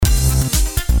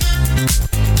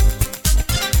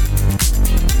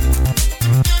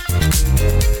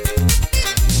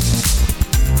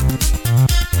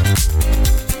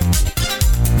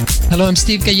Hello, I'm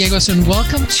Steve Gallegos, and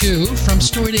welcome to From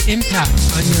Story to Impact.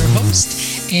 I'm your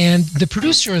host, and the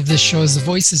producer of this show is the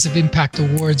Voices of Impact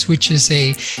Awards, which is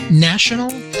a national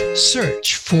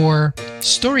search for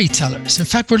storytellers. In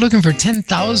fact, we're looking for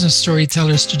 10,000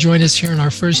 storytellers to join us here in our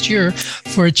first year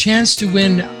for a chance to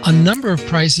win a number of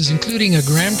prizes, including a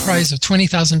grand prize of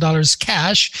 $20,000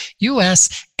 cash,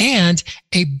 US, and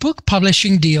a book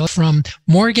publishing deal from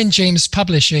Morgan James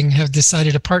Publishing have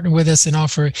decided to partner with us and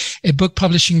offer a book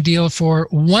publishing deal for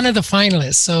one of the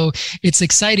finalists. So it's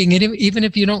exciting. And even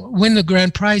if you don't win the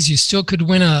grand prize, you still could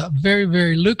win a very,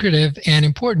 very lucrative and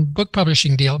important book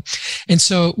publishing deal. And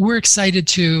so we're excited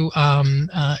to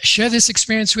share this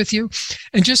experience with you.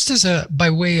 And just as by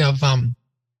way of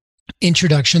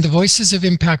introduction, the Voices of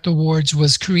Impact Awards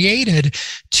was created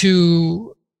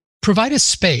to provide a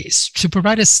space, to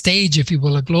provide a stage, if you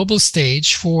will, a global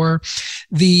stage for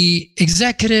the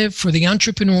executive, for the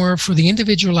entrepreneur, for the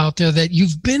individual out there that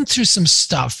you've been through some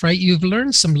stuff, right? You've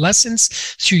learned some lessons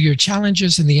through your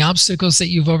challenges and the obstacles that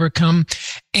you've overcome,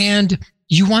 and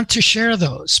you want to share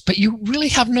those, but you really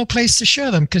have no place to share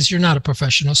them because you're not a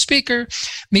professional speaker.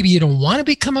 Maybe you don't want to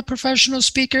become a professional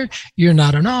speaker. You're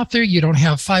not an author. You don't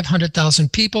have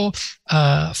 500,000 people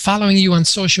following you on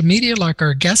social media like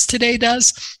our guest today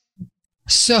does.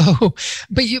 So,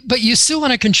 but you still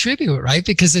want to contribute, right?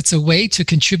 Because it's a way to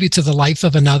contribute to the life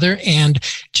of another. And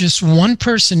just one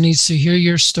person needs to hear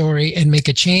your story and make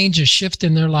a change, a shift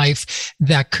in their life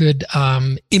that could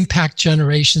impact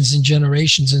generations and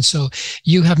generations. And so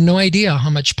you have no idea how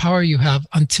much power you have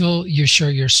until you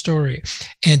share your story.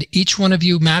 And each one of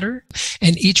you matter,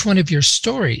 and each one of your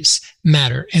stories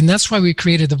matter. And that's why we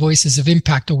created the Voices of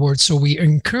Impact Awards. So we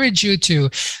encourage you to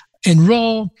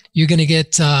enroll. You're going to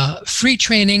get free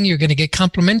training. You're going to get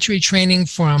complimentary training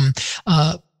from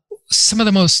some of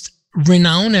the most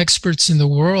renowned experts in the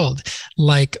world,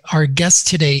 like our guest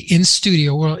today in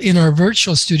studio, or in our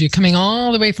virtual studio, coming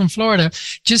all the way from Florida,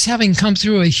 just having come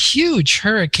through a huge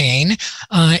hurricane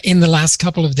in the last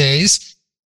couple of days.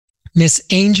 Miss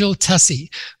Angel Tuccy,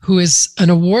 who is an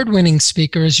award-winning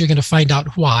speaker, as you're going to find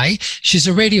out why. She's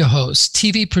a radio host,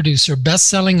 TV producer,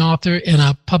 best-selling author, and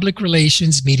a public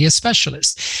relations media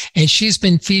specialist. And she's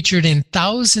been featured in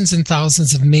thousands and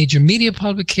thousands of major media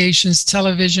publications,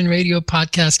 television, radio,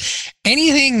 podcasts,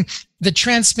 anything that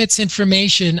transmits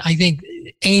information. I think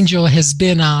Angel has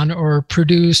been on or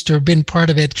produced or been part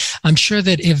of it. I'm sure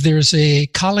that if there's a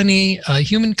colony, a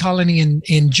human colony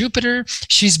in Jupiter,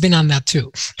 she's been on that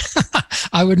too.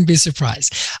 I wouldn't be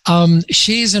surprised.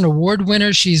 She's an award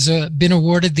winner. She's been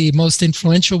awarded the Most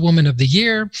Influential Woman of the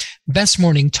Year, Best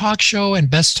Morning Talk Show,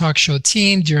 and Best Talk Show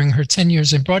Team during her 10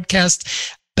 years in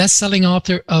broadcast. Best-selling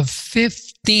author of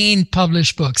 15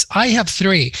 published books. I have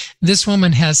 3. This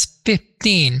woman has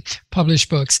 15 published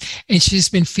books, and she's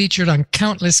been featured on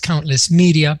countless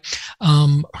media.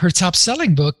 Her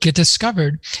top-selling book, Get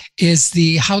Discovered, is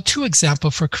the how-to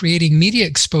example for creating media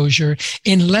exposure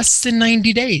in less than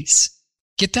 90 days.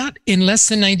 Get that? In less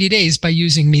than 90 days by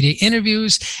using media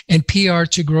interviews and PR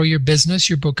to grow your business,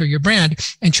 your book, or your brand.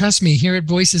 And trust me, here at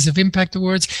Voices of Impact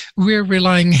Awards, we're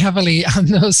relying heavily on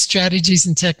those strategies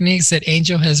and techniques that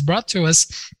Angel has brought to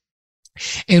us.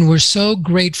 And we're so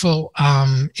grateful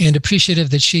and appreciative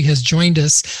that she has joined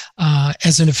us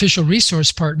as an official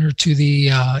resource partner to the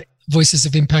Voices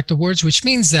of Impact Awards, which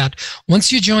means that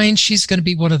once you join, she's going to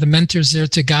be one of the mentors there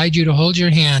to guide you, to hold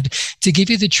your hand, to give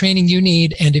you the training you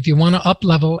need. And if you want to up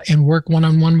level and work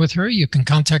one-on-one with her, you can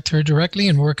contact her directly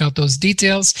and work out those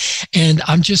details. And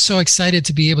I'm just so excited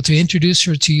to be able to introduce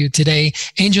her to you today.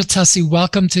 Angel Tuccy,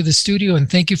 welcome to the studio, and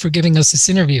thank you for giving us this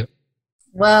interview.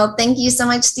 Well, thank you so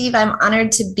much, Steve. I'm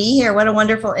honored to be here. What a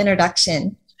wonderful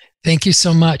introduction. Thank you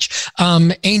so much.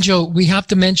 Angel, we have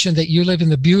to mention that you live in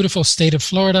the beautiful state of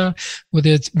Florida with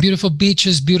its beautiful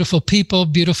beaches, beautiful people,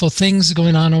 beautiful things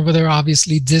going on over there.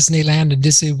 Obviously, Disneyland and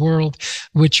Disney World,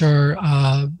 which are,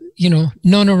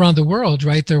 known around the world,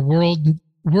 right? They're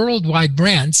worldwide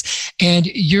brands. And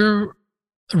you're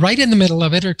right in the middle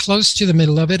of it or close to the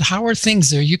middle of it. How are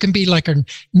things there? You can be like a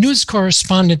news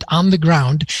correspondent on the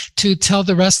ground to tell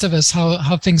the rest of us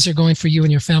how things are going for you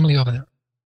and your family over there.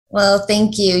 Well,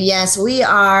 thank you. Yes, we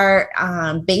are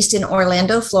based in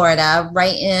Orlando, Florida,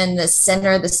 right in the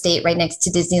center of the state, right next to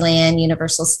Disneyland,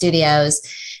 Universal Studios.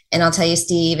 And I'll tell you,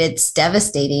 Steve, it's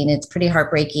devastating. It's pretty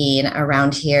heartbreaking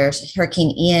around here.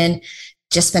 Hurricane Ian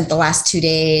just spent the last 2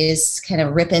 days kind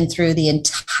of ripping through the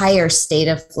entire state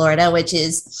of Florida, which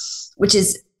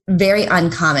is very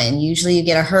uncommon. Usually you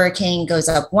get a hurricane, goes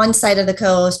up one side of the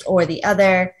coast or the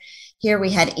other. here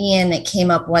we had Ian that came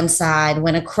up one side,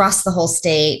 went across the whole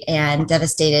state, and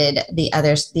devastated the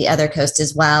other coast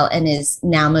as well, and is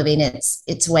now moving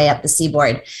its way up the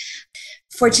seaboard.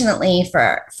 Fortunately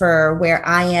for where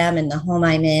I am and the home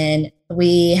I'm in,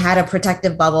 we had a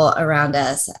protective bubble around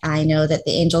us. I know that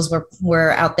the angels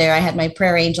were out there. I had my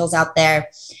prayer angels out there,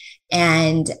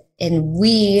 and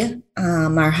we,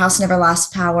 our house never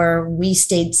lost power. We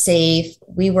stayed safe.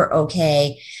 We were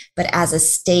okay. But as a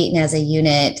state and as a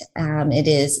unit, it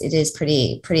is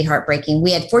pretty heartbreaking.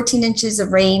 We had 14 inches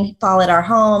of rain fall at our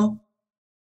home.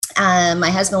 My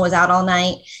husband was out all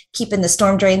night keeping the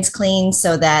storm drains clean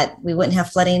so that we wouldn't have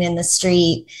flooding in the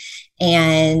street.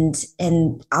 And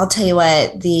I'll tell you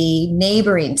what, the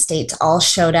neighboring states all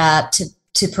showed up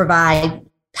to provide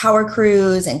power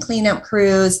crews and cleanup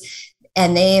crews.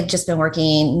 And they have just been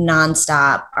working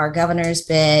nonstop. Our governor's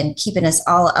been keeping us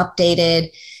all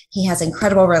updated. He has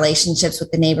incredible relationships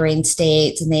with the neighboring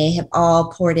states, and they have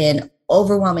all poured in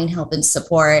overwhelming help and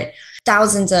support.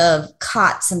 Thousands of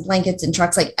cots and blankets and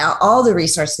trucks, like all the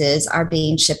resources are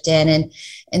being shipped in.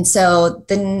 And so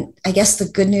then I guess the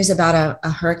good news about a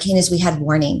hurricane is we had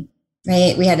warning,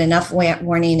 right? We had enough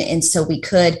warning. And so we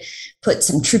could put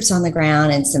some troops on the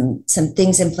ground and some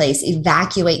things in place,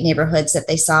 evacuate neighborhoods that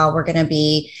they saw were going to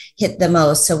be hit the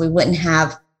most. So we wouldn't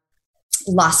have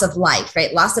loss of life,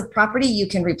 right? Loss of property, you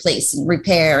can replace and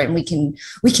repair, and we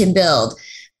can build.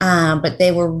 But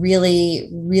they were really,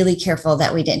 really careful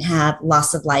that we didn't have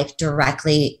loss of life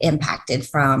directly impacted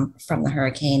from the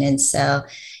hurricane. And so,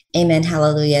 amen,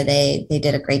 hallelujah, they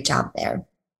did a great job there.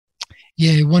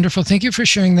 Yeah, wonderful. Thank you for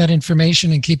sharing that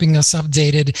information and keeping us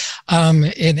updated.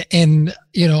 And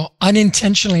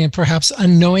unintentionally and perhaps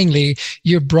unknowingly,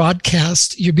 your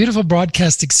beautiful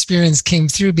broadcast experience came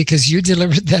through because you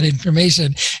delivered that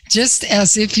information just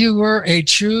as if you were a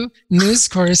true news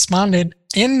correspondent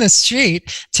in the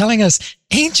street telling us,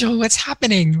 Angel, what's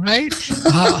happening, right?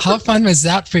 How fun was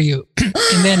that for you?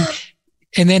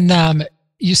 And then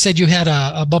you said you had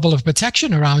a bubble of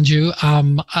protection around you.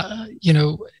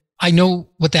 I know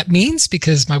what that means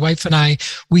because my wife and I,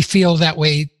 we feel that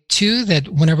way too, that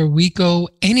whenever we go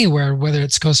anywhere, whether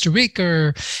it's Costa Rica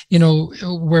or,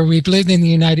 where we've lived in the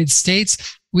United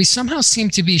States, we somehow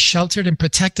seem to be sheltered and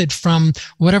protected from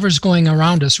whatever's going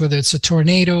around us, whether it's a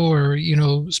tornado or,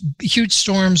 huge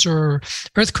storms or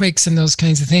earthquakes and those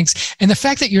kinds of things. And the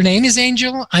fact that your name is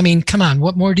Angel, I mean, come on,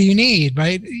 what more do you need,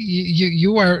 right?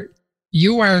 You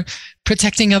are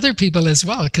protecting other people as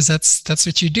well, because that's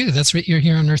what you do. That's what you're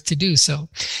here on earth to do. So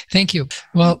thank you.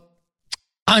 Well,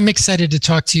 I'm excited to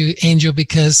talk to you, Angel,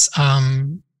 because,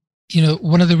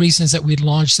 one of the reasons that we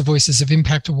launched the Voices of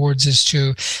Impact Awards is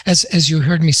to, as you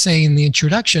heard me say in the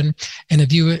introduction, and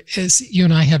as you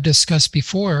and I have discussed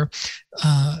before,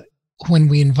 when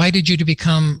we invited you to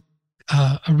become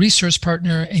a resource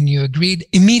partner and you agreed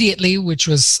immediately, which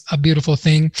was a beautiful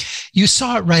thing. You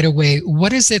saw it right away.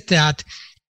 What is it that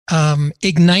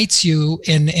ignites you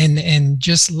and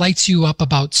just lights you up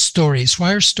about stories?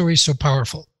 Why are stories so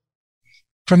powerful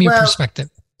from your perspective?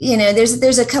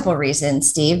 There's a couple reasons,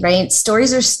 Steve, right?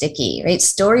 Stories are sticky, right?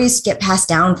 Stories get passed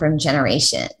down from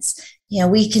generations.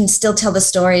 We can still tell the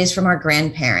stories from our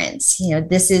grandparents.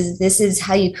 This is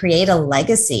how you create a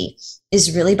legacy,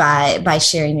 is really by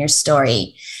sharing your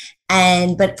story.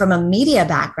 But from a media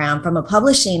background, from a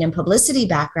publishing and publicity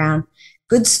background,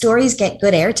 good stories get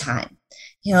good airtime.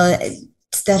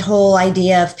 It's that whole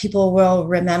idea of people will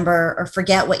remember or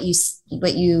forget what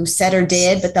you said or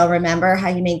did, but they'll remember how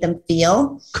you made them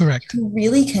feel. Correct. You can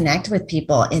really connect with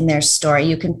people in their story.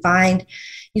 You can find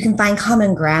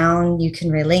common ground. You can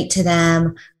relate to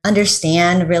them,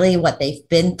 understand really what they've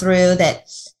been through, that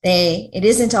it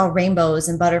isn't all rainbows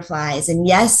and butterflies. And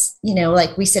yes,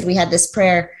 like we said, we had this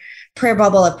prayer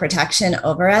bubble of protection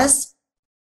over us.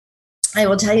 I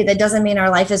will tell you that doesn't mean our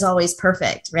life is always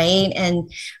perfect, right?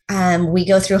 And we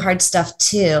go through hard stuff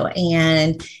too.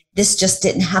 And this just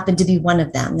didn't happen to be one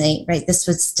of them, right? This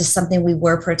was just something we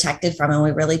were protected from, and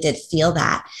we really did feel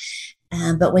that.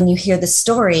 But when you hear the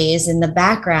stories in the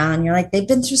background, you're like, they've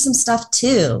been through some stuff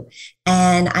too.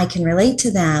 And I can relate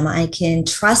to them. I can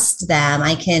trust them.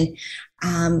 I can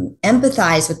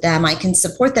empathize with them. I can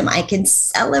support them. I can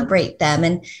celebrate them.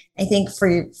 And I think for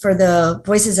the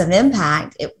Voices of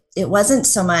Impact, it wasn't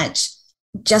so much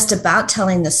just about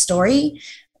telling the story,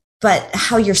 but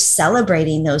how you're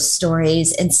celebrating those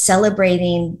stories and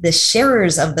celebrating the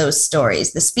sharers of those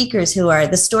stories, the speakers who are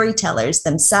the storytellers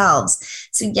themselves.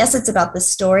 So yes, it's about the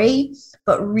story,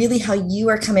 but really how you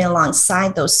are coming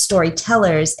alongside those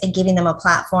storytellers and giving them a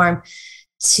platform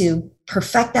to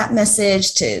perfect that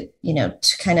message, to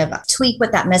kind of tweak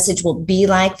what that message will be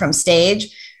like from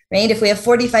stage, right? If we have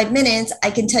 45 minutes,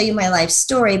 I can tell you my life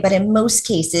story, but in most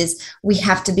cases, we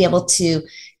have to be able to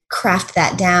craft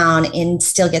that down and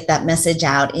still get that message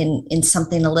out in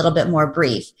something a little bit more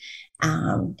brief.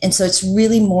 And so it's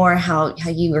really more how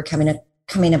you were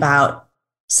coming about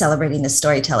celebrating the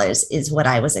storytellers is what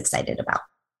I was excited about.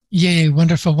 Yay,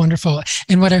 wonderful, wonderful.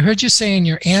 And what I heard you say in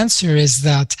your answer is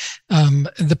that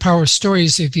the power of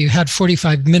stories, if you had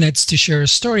 45 minutes to share a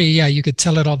story, yeah, you could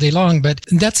tell it all day long, but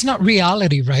that's not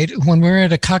reality, right? When we're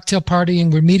at a cocktail party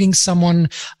and we're meeting someone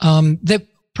that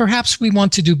perhaps we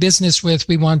want to do business with,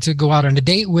 we want to go out on a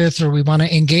date with, or we want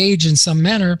to engage in some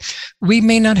manner, we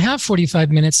may not have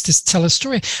 45 minutes to tell a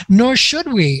story, nor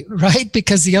should we, right?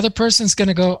 Because the other person's going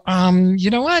to go, you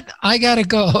know what? I got to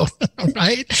go,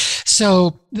 right?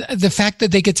 So the fact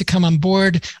that they get to come on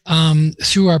board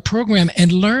through our program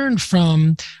and learn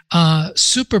from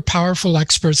super powerful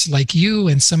experts like you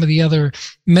and some of the other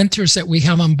mentors that we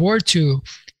have on board to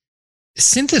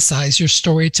synthesize your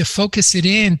story, to focus it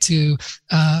in, to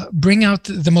bring out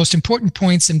the most important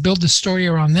points and build the story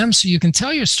around them so you can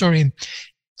tell your story in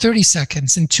 30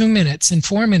 seconds, in 2 minutes, in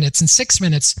 4 minutes, in 6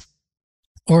 minutes,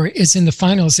 or is in the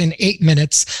finals in 8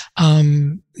 minutes.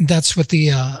 That's what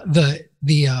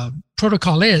the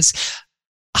protocol is.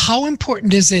 How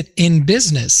important is it in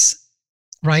business?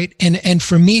 Right. And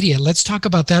for media, let's talk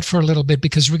about that for a little bit,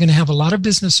 because we're going to have a lot of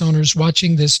business owners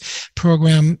watching this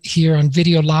program here on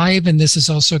video live. And this is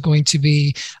also going to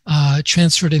be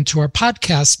transferred into our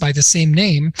podcast by the same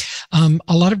name. A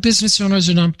lot of business owners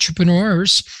and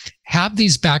entrepreneurs have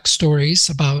these backstories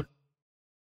about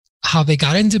how they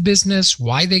got into business,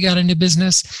 why they got into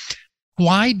business.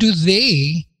 Why do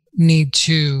they need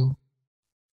to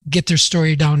get their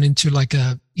story down into like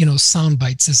sound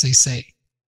bites, as they say?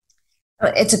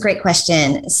 It's a great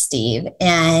question, Steve.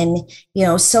 And,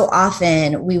 so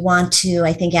often we want to,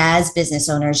 I think, as business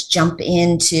owners, jump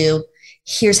into,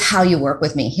 here's how you work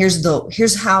with me. Here's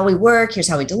how we work. Here's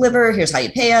how we deliver. Here's how you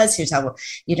pay us. Here's how,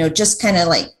 just kind of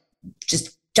like,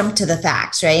 just jump to the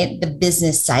facts, right? The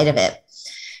business side of it.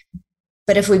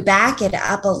 But if we back it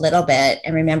up a little bit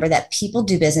and remember that people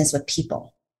do business with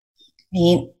people,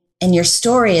 right? And your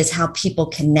story is how people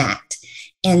connect.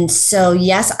 And so,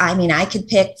 yes, I could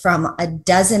pick from a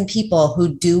dozen people who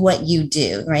do what you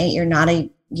do, right? You're not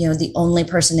the only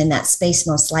person in that space,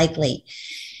 most likely.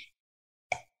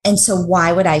 And so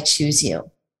why would I choose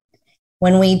you?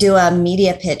 When we do a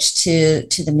media pitch to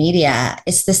the media,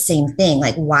 it's the same thing.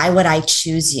 Like, why would I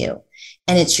choose you?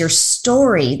 And it's your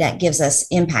story that gives us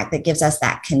impact, that gives us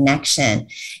that connection.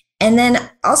 And then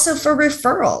also for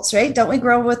referrals, right? Don't we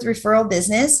grow with referral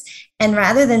business? And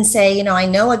rather than say, I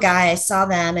know a guy, I saw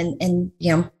them and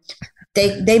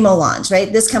they mow lawns,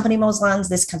 right? This company mows lawns,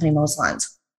 this company mows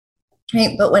lawns,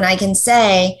 right? But when I can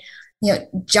say,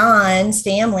 John's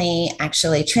family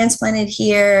actually transplanted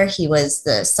here. He was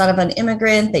the son of an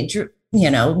immigrant. They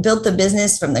built the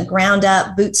business from the ground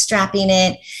up, bootstrapping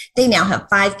it. They now have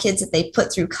 5 kids that they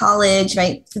put through college,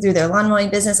 right? Through their lawn mowing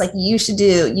business. Like, you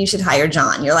should hire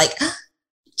John. You're like,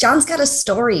 John's got a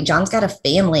story. John's got a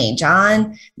family.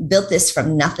 John built this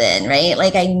from nothing, right?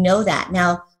 Like, I know that.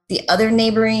 Now, the other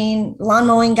neighboring lawn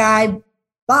mowing guy,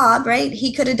 Bob, right?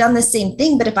 He could have done the same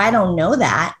thing. But if I don't know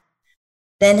that,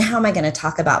 then how am I going to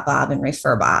talk about Bob and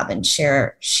refer Bob and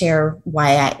share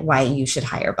why you should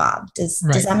hire Bob? Does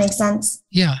that make sense?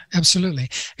 Yeah, absolutely.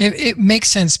 It makes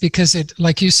sense because it,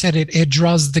 like you said, it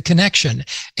draws the connection.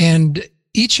 And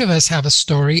each of us have a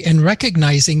story, and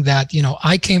recognizing that,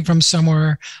 I came from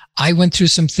somewhere, I went through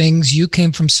some things, you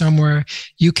came from somewhere,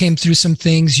 you came through some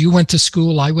things, you went to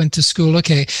school, I went to school.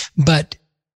 Okay. But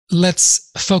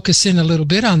let's focus in a little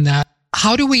bit on that.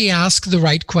 How do we ask the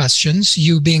right questions?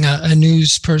 You being a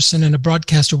news person and a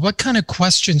broadcaster, what kind of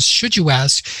questions should you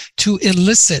ask to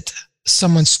elicit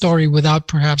someone's story without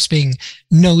perhaps being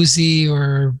nosy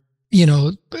or,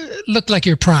 look like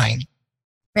you're prying?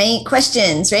 Right?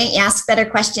 Questions, right? You ask better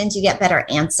questions, you get better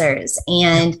answers.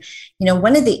 And,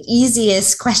 one of the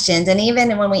easiest questions, and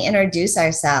even when we introduce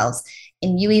ourselves,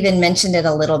 and you even mentioned it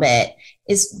a little bit,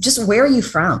 is just, where are you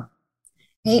from?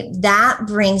 Right? That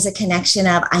brings a connection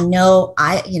of, I know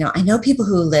people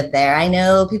who live there. I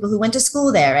know people who went to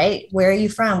school there, right? Where are you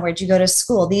from? Where'd you go to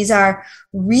school? These are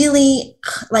really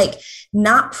like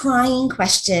not prying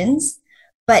questions,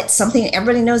 but something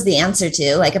everybody knows the answer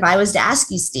to. Like, if I was to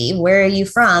ask you, Steve, where are you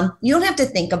from? You don't have to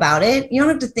think about it. You don't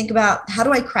have to think about, how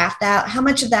do I craft that? How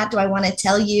much of that do I want to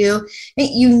tell you? Right?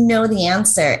 You know the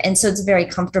answer. And so it's very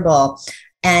comfortable,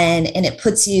 and it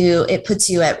puts you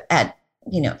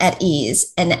at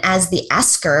ease. And as the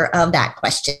asker of that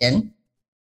question,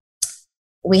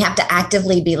 we have to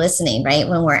actively be listening, right?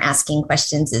 When we're asking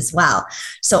questions as well.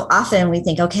 So often we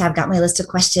think, okay, I've got my list of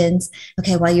questions.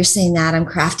 Okay, while you're saying that, I'm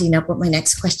crafting up what my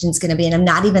next question is going to be, and I'm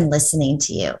not even listening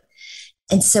to you.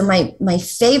 And so my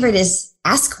favorite is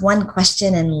ask one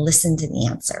question and listen to the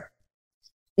answer,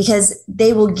 because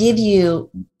they will give you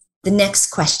the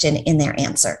next question in their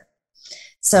answer.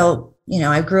 So,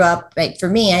 I grew up, right? For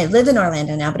me, I live in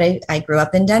Orlando now, but I grew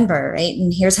up in Denver, right?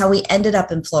 And here's how we ended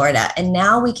up in Florida. And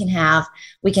now we can have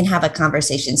a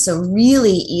conversation. So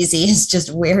really easy is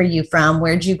just, where are you from?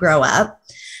 Where'd you grow up?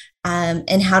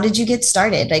 And how did you get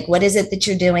started? Like, what is it that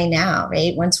you're doing now,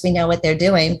 right? Once we know what they're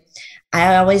doing,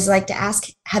 I always like to ask,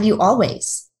 have you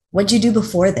always? What'd you do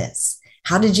before this?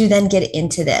 How did you then get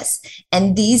into this?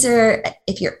 And these are,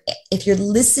 if you're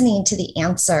listening to the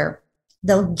answer,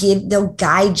 they'll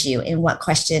guide you in what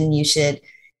question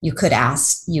you could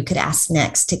ask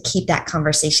next to keep that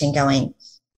conversation going.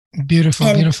 Beautiful.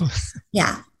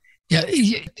 Yeah. Yeah,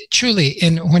 truly.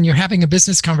 And when you're having a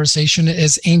business conversation,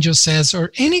 as Angel says,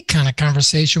 or any kind of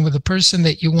conversation with a person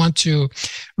that you want to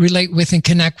relate with and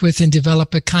connect with and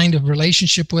develop a kind of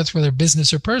relationship with, whether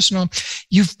business or personal,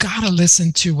 you've got to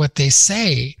listen to what they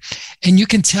say. And you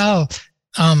can tell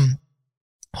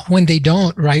when they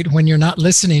don't, right? When you're not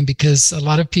listening, because a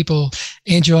lot of people,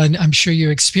 Angel, and I'm sure you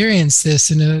experience this,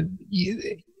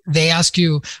 they ask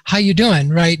you, how you doing,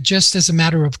 right? Just as a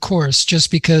matter of course,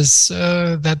 just because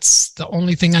that's the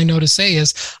only thing I know to say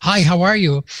is, hi, how are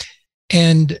you?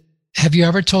 And have you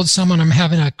ever told someone I'm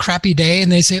having a crappy day?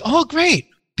 And they say, oh, great.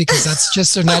 Because that's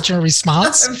just their natural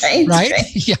response, right?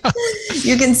 Yeah.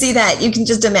 You can see that. You can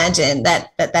just imagine that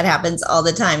happens all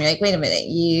the time. You're like, wait a minute,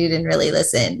 you didn't really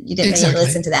listen. You didn't really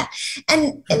listen to that.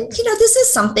 And this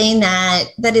is something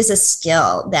that is a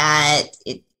skill that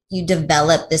you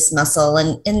develop this muscle.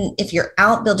 And if you're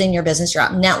out building your business, you're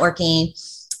out networking,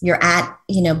 you're at,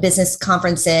 business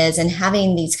conferences and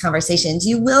having these conversations,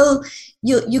 you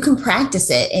can practice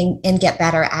it and get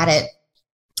better at it.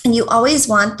 And you always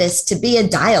want this to be a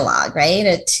dialogue, right?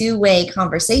 A two-way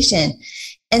conversation.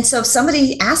 And so if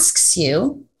somebody asks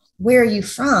you, where are you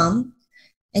from?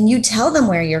 And you tell them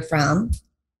where you're from,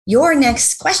 your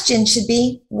next question should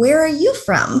be, where are you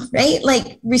from, right?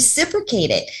 Like, reciprocate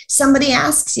it. Somebody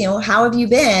asks you, how have you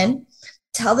been?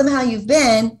 Tell them how you've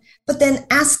been, but then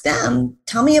ask them,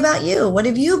 tell me about you. What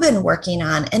have you been working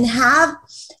on? And have,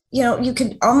 you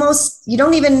can almost, you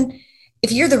don't even,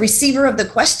 if you're the receiver of the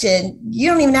question, you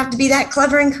don't even have to be that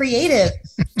clever and creative.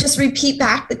 Just repeat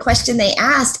back the question they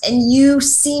asked, and you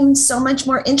seem so much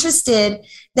more interested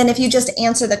than if you just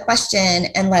answer the question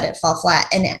and let it fall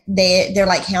flat. And they're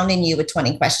like hounding you with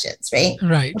 20 questions, right?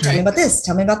 Right. Well, tell me about this.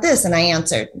 Tell me about this. And I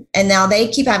answered. And now they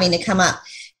keep having to come up.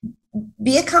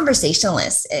 Be a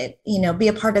conversationalist, be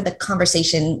a part of the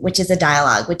conversation, which is a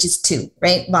dialogue, which is two,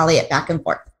 right? Volley it back and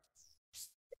forth.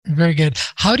 Very good.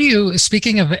 How do you,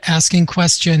 speaking of asking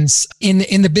questions in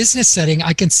the business setting,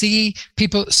 I can see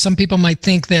some people might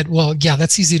think that, well, yeah,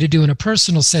 that's easy to do in a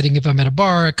personal setting. If I'm at a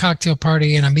bar, a cocktail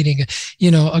party, and I'm meeting,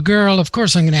 a girl, of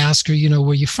course, I'm going to ask her,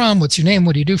 where you from? What's your name?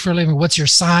 What do you do for a living? What's your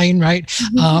sign? Right.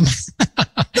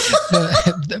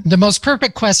 The most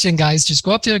perfect question, guys, just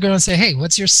go up to the girl and say, hey,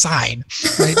 what's your sign?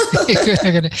 Right.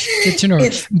 They're going to get to know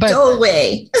her. But go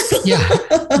away. Yeah.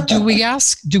 Do we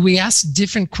ask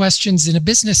different questions in a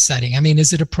business setting? I mean,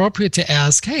 is it appropriate to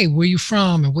ask, hey, where are you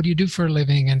from and what do you do for a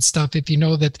living and stuff, if you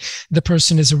know that the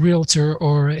person is a realtor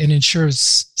or an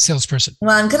insurance salesperson?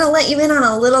 Well, I'm going to let you in on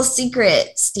a little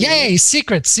secret, Steve. Yay,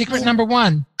 secret number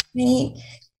one. Right?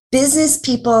 Business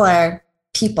people are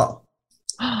people.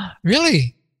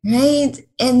 Really? Right.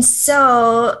 And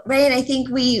so, right, I think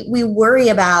we worry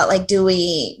about, like,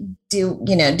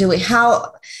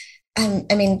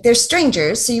 they're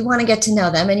strangers, so you want to get to know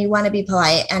them and you want to be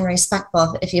polite and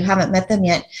respectful if you haven't met them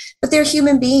yet, but they're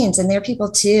human beings and they're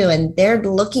people too. And they're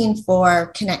looking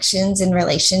for connections and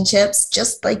relationships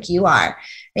just like you are.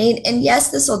 Right. And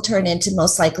yes, this will turn into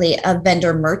most likely a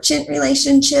vendor merchant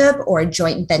relationship or a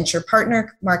joint venture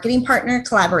partner, marketing partner,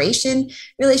 collaboration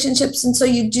relationships. And so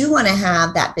you do want to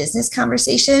have that business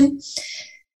conversation,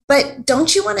 but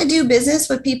don't you want to do business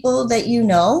with people that you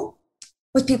know,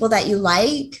 with people that you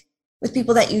like, with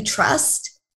people that you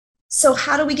trust? So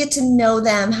how do we get to know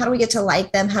them? How do we get to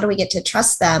like them? How do we get to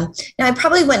trust them? Now, I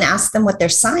probably wouldn't ask them what their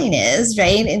sign is,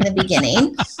 right, in the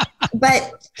beginning,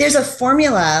 but there's a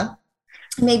formula.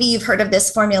 Maybe you've heard of this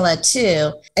formula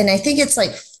too. And I think it's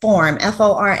like FORM,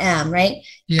 F-O-R-M, right?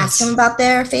 Yes. Ask them about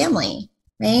their family,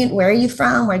 right? Where are you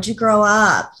from? Where'd you grow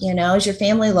up? Is your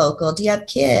family local? Do you have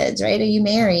kids, right? Are you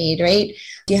married, right?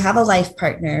 Do you have a life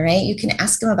partner, right? You can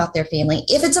ask them about their family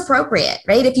if it's appropriate,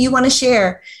 right? If you want to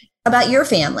share about your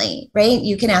family, right?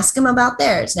 You can ask them about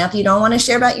theirs. Now, if you don't want to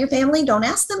share about your family, don't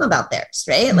ask them about theirs,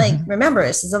 right? Mm-hmm. Like, remember,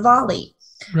 this is a volley.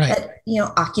 Right.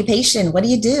 But, occupation, what do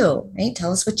you do, right?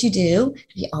 Tell us what you do.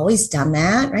 Have you always done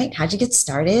that, right? How'd you get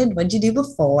started? What did you do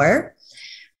before?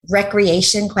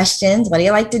 Recreation questions. What do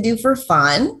you like to do for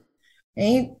fun?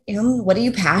 Right? What are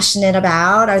you passionate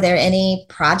about? Are there any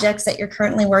projects that you're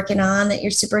currently working on that you're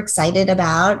super excited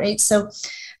about, right? So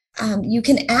you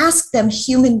can ask them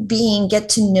human being, get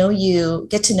to know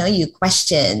you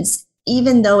questions,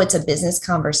 even though it's a business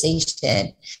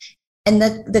conversation. And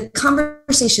the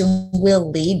conversation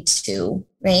will lead to,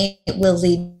 right? It will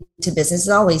lead to business.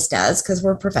 It always does, because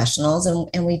we're professionals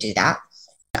and we do that.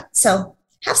 So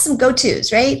have some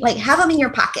go-tos, right? Like, have them in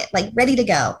your pocket, like ready to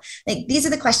go. Like, these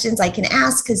are the questions I can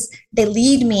ask because they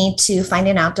lead me to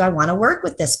finding out, do I want to work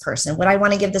with this person? Would I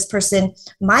want to give this person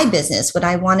my business? Would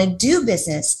I want to do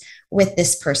business with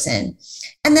this person?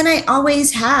 And then I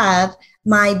always have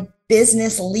my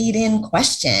business lead-in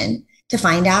question to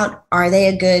find out, are they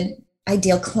a good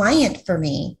ideal client for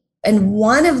me? And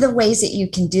one of the ways that you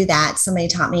can do that, somebody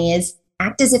taught me, is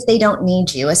act as if they don't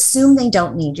need you. Assume they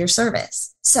don't need your service.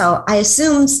 So I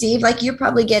assume, Steve, like, you're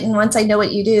probably getting, once I know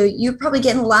what you do, you're probably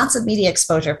getting lots of media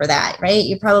exposure for that, right?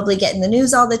 You're probably getting the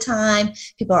news all the time.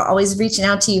 People are always reaching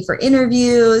out to you for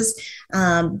interviews,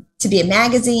 to be in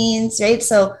magazines, right?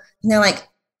 So they're like,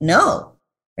 no,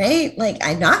 right? Like,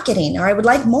 I'm not getting, or I would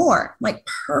like more. I'm like,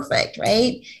 perfect,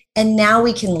 right? And now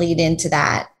we can lead into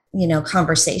that,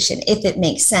 conversation, if it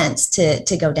makes sense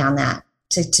to go down that,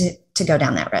 to go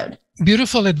down that road.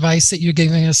 Beautiful advice that you're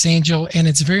giving us, Angel. And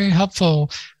it's very helpful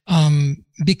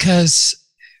because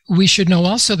we should know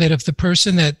also that if the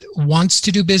person that wants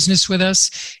to do business with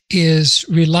us is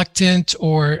reluctant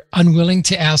or unwilling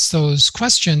to ask those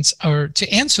questions or to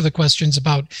answer the questions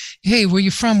about, hey, where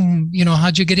you from?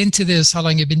 How'd you get into this? How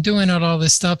long you been doing it? All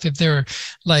this stuff. If they're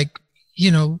like,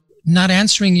 not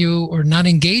answering you or not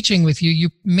engaging with you,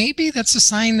 maybe that's a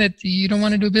sign that you don't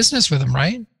want to do business with them,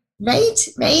 right? Right.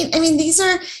 I mean,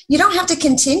 you don't have to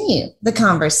continue the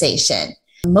conversation.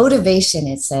 Motivation,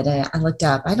 it said, I looked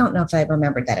up, I don't know if I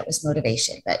remembered that it was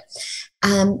motivation, but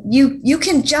you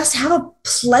can just have a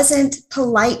pleasant,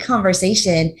 polite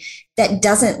conversation that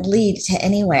doesn't lead to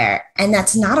anywhere. And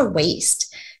that's not a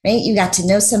waste, right? You got to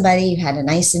know somebody, you had a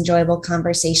nice, enjoyable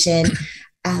conversation.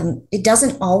 It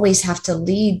doesn't always have to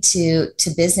lead to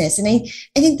business. And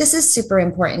I think this is super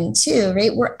important too,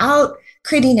 right? We're out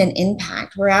creating an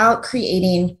impact. We're out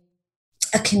creating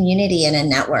a community and a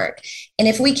network. And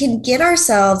if we can get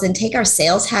ourselves and take our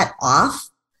sales hat off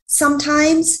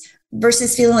sometimes,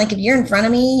 versus feeling like if you're in front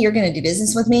of me, you're going to do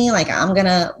business with me, like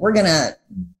we're going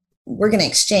to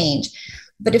exchange.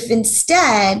 But if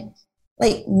instead,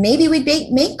 like, maybe we'd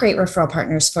make great referral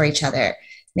partners for each other.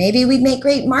 Maybe we'd make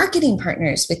great marketing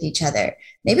partners with each other.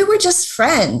 Maybe we're just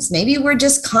friends. Maybe we're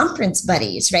just conference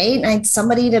buddies, right? And I had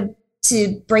somebody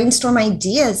to brainstorm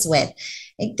ideas with.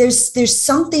 Like, there's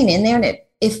something in there. And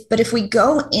if we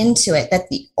go into it that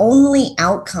the only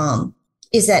outcome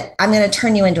is that I'm going to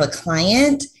turn you into a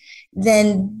client,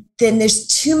 then there's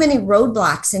too many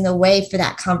roadblocks in the way for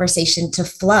that conversation to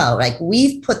flow. Like,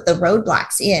 we've put the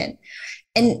roadblocks in.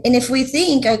 And if we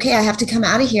think, okay, I have to come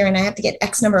out of here and I have to get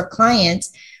X number of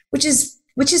clients, which is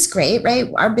great,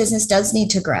 right? Our business does need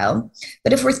to grow.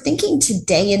 But if we're thinking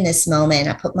today in this moment,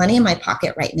 I put money in my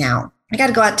pocket right now. I got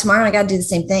to go out tomorrow and I got to do the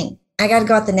same thing. I got to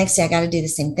go out the next day. I got to do the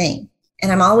same thing.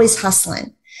 And I'm always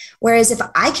hustling. Whereas if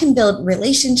I can build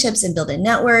relationships and build a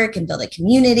network and build a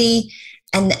community,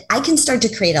 and I can start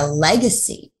to create a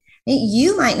legacy.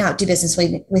 You might not do business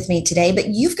with me today, but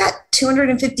you've got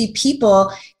 250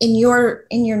 people in your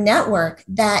network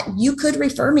that you could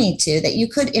refer me to, that you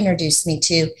could introduce me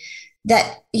to,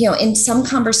 that, in some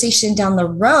conversation down the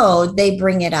road, they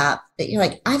bring it up that you're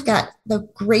like, I've got the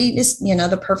greatest,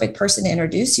 the perfect person to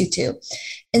introduce you to.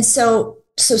 And so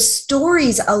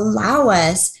stories allow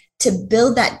us to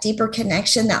build that deeper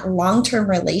connection, that long-term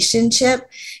relationship,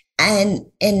 and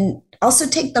also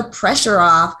take the pressure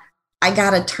off. I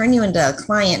got to turn you into a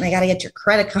client and I got to get your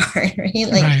credit card, right?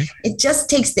 Like, right. It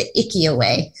just takes the icky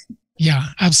away. Yeah,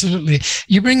 absolutely.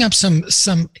 You bring up some,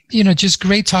 just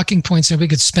great talking points, and we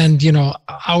could spend,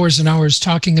 hours and hours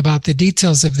talking about the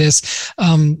details of this.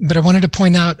 But I wanted to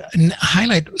point out and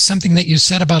highlight something that you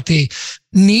said about the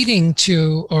needing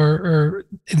to, or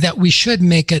that we should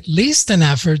make at least an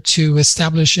effort to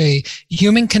establish a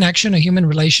human connection, a human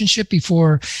relationship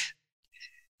before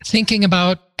thinking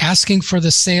about asking for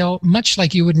the sale, much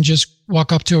like you wouldn't just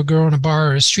walk up to a girl in a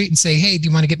bar or a street and say, hey, do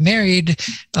you want to get married?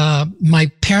 My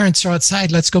parents are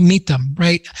outside. Let's go meet them,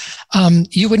 right?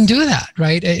 You wouldn't do that,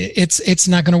 right? It's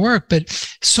not going to work. But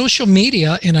social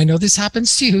media, and I know this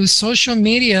happens to you, social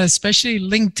media, especially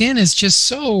LinkedIn, is just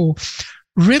so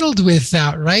riddled with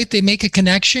that, right? They make a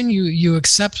connection. You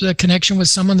accept a connection with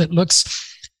someone that looks,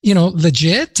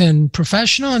 legit and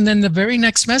professional. And then the very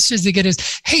next message they get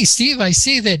is, hey, Steve, I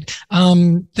see that,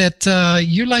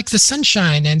 you like the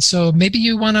sunshine. And so maybe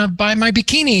you want to buy my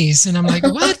bikinis. And I'm like,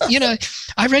 what?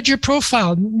 I read your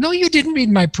profile. No, you didn't read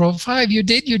my profile. If you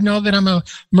did, you'd know that I'm a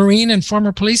Marine and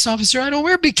former police officer. I don't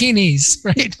wear bikinis,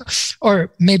 right?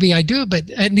 Or maybe I do, but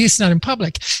at least not in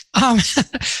public.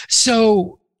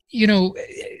 So,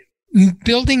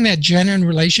 building that genuine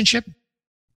relationship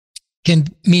can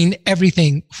mean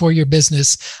everything for your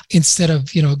business instead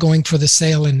of, going for the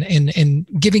sale and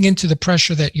giving into the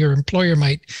pressure that your employer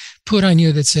might put on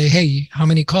you that say, hey, how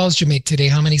many calls you make today?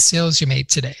 How many sales you made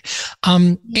today?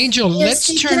 Angel, let's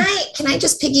turn. Can I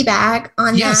just piggyback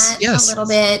on that a little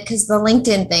bit? Because the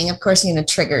LinkedIn thing, of course,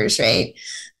 triggers, right?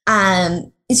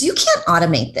 Is you can't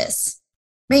automate this,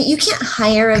 right? You can't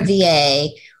hire a VA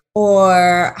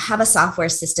or have a software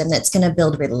system that's going to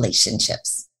build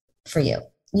relationships for you.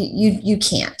 You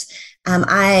can't.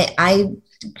 I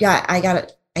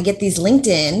get these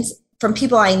LinkedIns from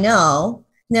people I know,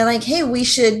 and they're like, hey, we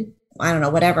should, I don't know,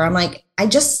 whatever. I'm like, I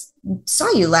just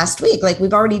saw you last week. Like,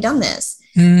 we've already done this.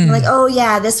 I'm like, oh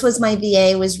yeah, this was my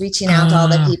VA was reaching out to all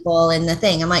the people in the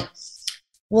thing. I'm like,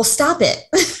 well, stop it.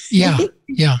 Yeah.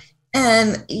 Yeah.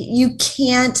 You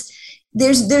can't,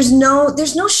 there's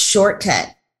no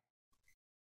shortcut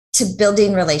to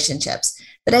building relationships.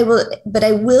 But I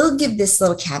will give this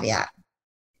little caveat.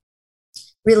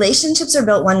 Relationships are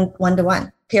built one to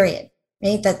one, period.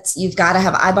 Right? You've got to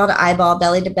have eyeball to eyeball,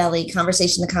 belly to belly,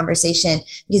 conversation to conversation,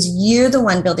 because you're the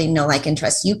one building know, like, and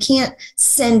trust. You can't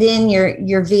send in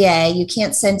your VA. You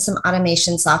can't send some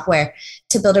automation software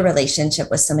to build a relationship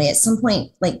with somebody. At some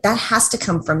point, like, that has to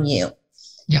come from you.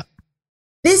 Yeah.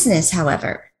 Business,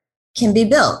 however, can be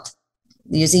built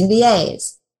using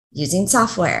VAs, using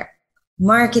software,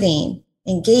 marketing,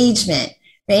 engagement,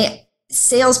 right?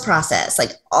 Sales process,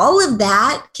 like all of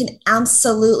that can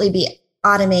absolutely be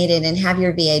automated and have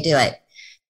your VA do it.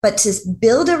 But to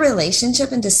build a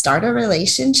relationship and to start a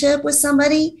relationship with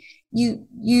somebody,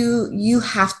 you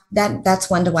have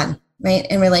that's one-to-one, right?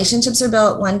 And relationships are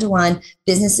built one-to-one,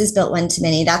 business is built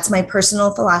one-to-many. That's my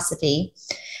personal philosophy.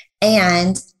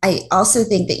 And I also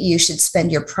think that you should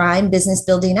spend your prime business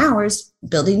building hours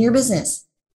building your business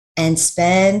and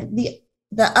spend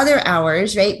the other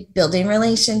hours, right, building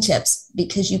relationships,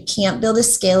 because you can't build a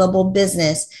scalable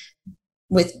business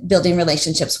with building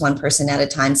relationships one person at a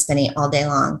time, spending all day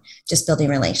long just building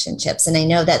relationships. And I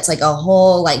know that's like a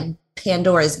whole like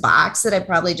Pandora's box that I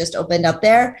probably just opened up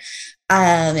there,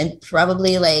 and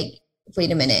probably like,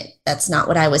 wait a minute, that's not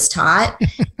what I was taught.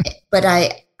 But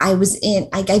I've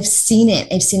seen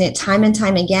it time and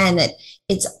time again, that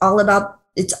it's all about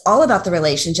the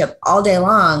relationship all day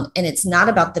long, and it's not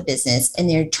about the business. And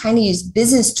they're trying to use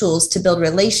business tools to build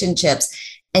relationships,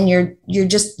 and you're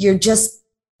just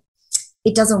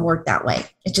it doesn't work that way.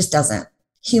 It just doesn't.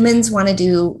 Humans want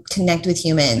to connect with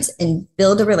humans and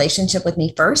build a relationship with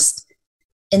me first,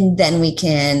 and then we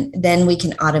can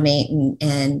automate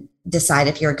and decide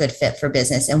if you're a good fit for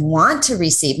business and want to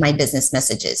receive my business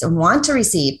messages and want to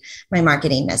receive my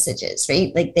marketing messages,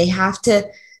 right? Like they have to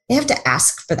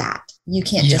ask for that. You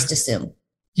can't just assume.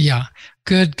 Yeah.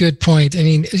 Good point. I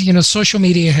mean, social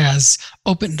media has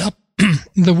opened up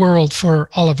the world for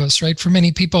all of us, right? For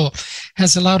many people,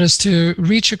 has allowed us to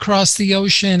reach across the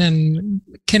ocean and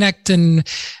connect and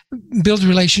build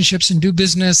relationships and do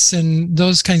business and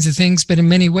those kinds of things. But in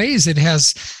many ways, it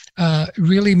has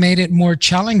really made it more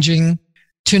challenging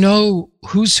to know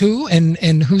who's who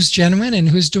and who's genuine and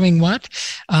who's doing what.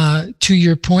 To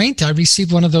your point, I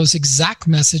received one of those exact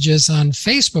messages on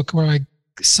Facebook where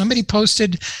somebody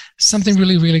posted something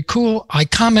really, really cool. I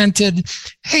commented,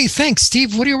 hey, thanks,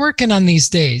 Steve. What are you working on these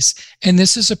days? And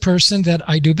this is a person that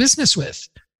I do business with.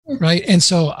 Right. And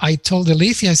so I told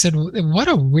Alethea, I said, what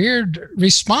a weird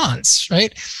response,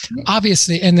 right?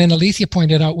 Obviously. And then Alethea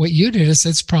pointed out what you did is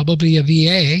it's probably a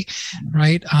VA,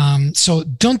 right? So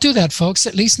don't do that, folks,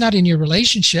 at least not in your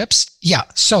relationships. Yeah.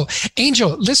 So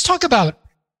Angel, let's talk about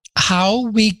how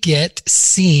we get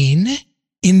seen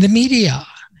in the media.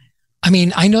 I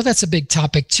mean, I know that's a big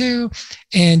topic too,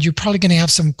 and you're probably going to have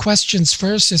some questions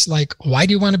first. It's like, why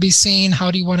do you want to be seen?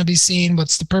 How do you want to be seen?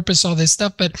 What's the purpose? All this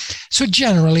stuff. But so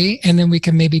generally, and then we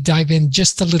can maybe dive in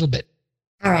just a little bit.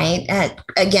 All right.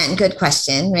 Again, good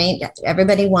question, right?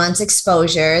 Everybody wants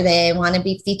exposure. They want to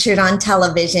be featured on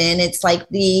television. It's like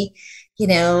the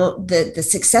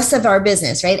success of our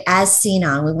business, right? As seen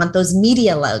on, we want those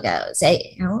media logos.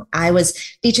 I was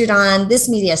featured on this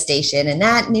media station and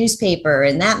that newspaper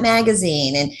and that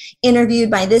magazine and interviewed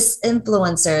by this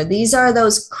influencer. These are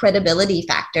those credibility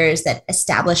factors that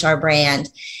establish our brand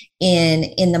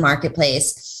in the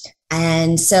marketplace.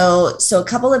 And so a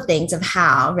couple of things of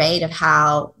how, right?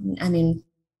 I mean,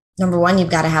 number one, you've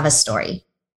got to have a story,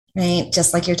 right?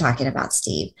 Just like you're talking about,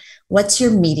 Steve. What's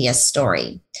your media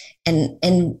story?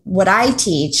 And what I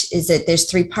teach is that there's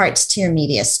 3 parts to your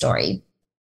media story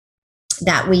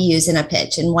that we use in a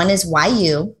pitch. And one is why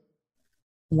you,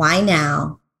 why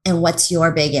now, and what's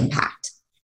your big impact.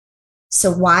 So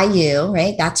why you,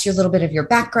 right? That's your little bit of your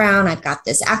background. I've got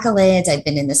this accolades. I've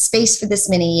been in this space for this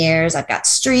many years. I've got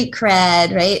street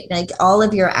cred, right? Like all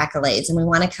of your accolades. And we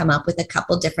want to come up with a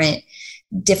couple different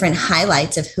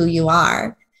highlights of who you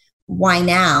are. Why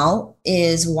now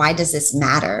is why does this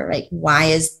matter, right?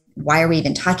 Why are we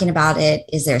even talking about it?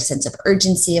 Is there a sense of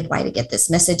urgency of why to get this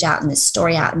message out and this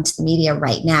story out into the media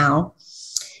right now?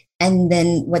 And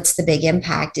then what's the big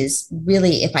impact is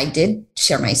really, if I did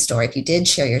share my story, if you did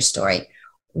share your story,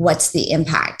 what's the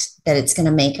impact that it's going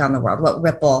to make on the world? What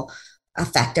ripple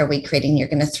effect are we creating? You're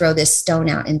going to throw this stone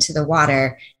out into the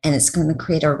water and it's going to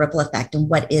create a ripple effect. And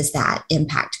what is that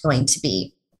impact going to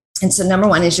be? And so number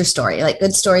one is your story. Like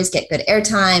good stories get good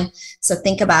airtime. So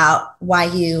think about why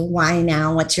you, why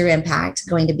now, what's your impact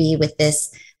going to be with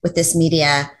this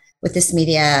media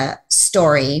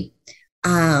story.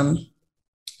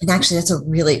 And actually that's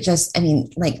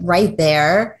like right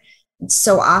there.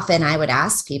 So often I would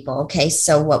ask people, okay,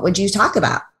 so what would you talk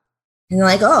about? And they're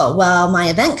like, oh, well, my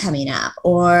event coming up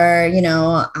or,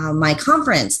 my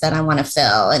conference that I want to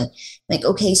fill. And like,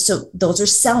 okay, so those are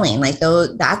selling, like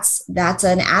that's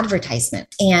an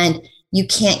advertisement and you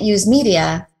can't use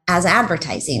media as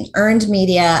advertising. Earned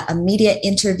media, a media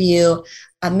interview,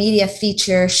 a media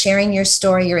feature, sharing your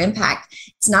story, your impact.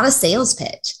 It's not a sales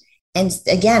pitch. And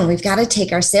again, we've got to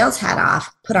take our sales hat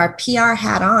off, put our PR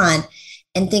hat on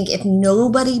and think if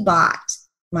nobody bought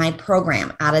my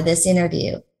program out of this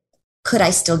interview, could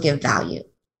I still give value?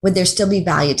 Would there still be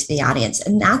value to the audience?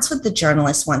 And that's what the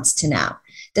journalist wants to know.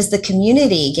 Does the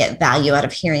community get value out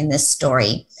of hearing this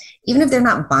story, even if they're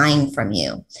not buying from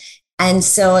you? And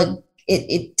so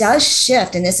it does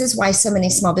shift. And this is why so many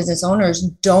small business owners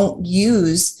don't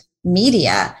use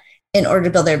media in order to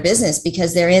build their business,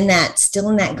 because they're still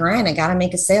in that grind. I got to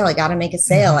make a sale.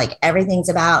 Mm-hmm. Like everything's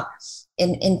about,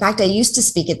 in fact, I used to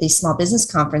speak at these small business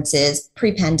conferences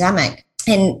pre-pandemic.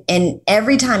 And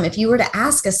every time, if you were to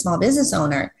ask a small business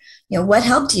owner, what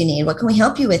help do you need? What can we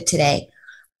help you with today?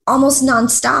 Almost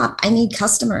nonstop, I need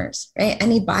customers, right? I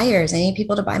need buyers. I need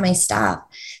people to buy my stuff.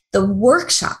 The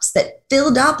workshops that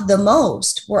filled up the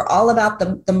most were all about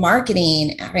the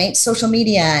marketing, right? Social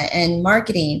media and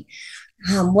marketing.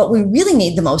 What we really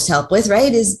need the most help with,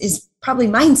 right, is probably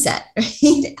mindset,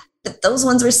 right? But those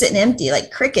ones were sitting empty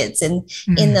like crickets in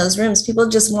those rooms. People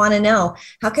just want to know,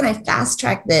 how can I fast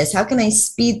track this? How can I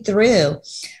speed through?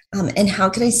 And how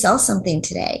can I sell something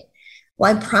today?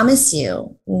 Well, I promise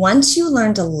you, once you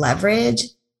learn to leverage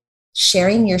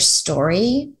sharing your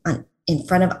story in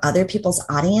front of other people's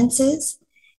audiences,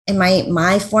 and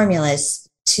my formula is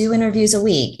 2 interviews a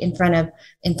week in front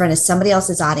of somebody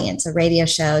else's audience, a radio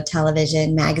show,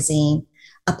 television, magazine,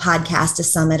 a podcast, a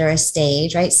summit, or a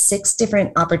stage, right? 6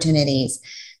 different opportunities.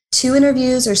 2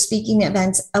 interviews or speaking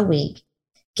events a week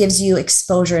gives you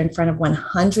exposure in front of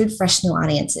 100 fresh new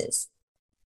audiences.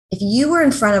 If you were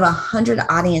in front of 100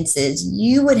 audiences,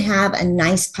 you would have a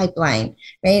nice pipeline,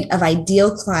 right, of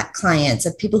ideal clients,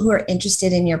 of people who are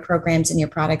interested in your programs and your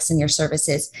products and your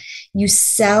services. You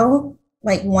sell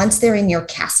like once they're in your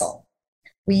castle.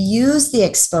 We use the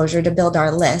exposure to build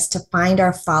our list, to find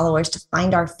our followers, to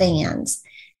find our fans.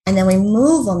 And then we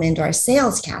move them into our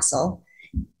sales castle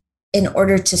in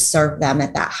order to serve them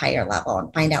at that higher level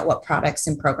and find out what products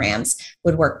and programs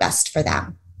would work best for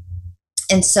them.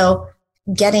 And so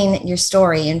getting your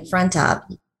story in front of,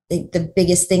 the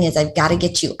biggest thing is I've got to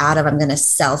get you out of, I'm going to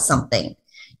sell something.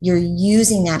 You're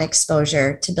using that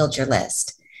exposure to build your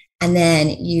list. And then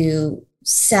you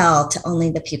sell to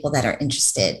only the people that are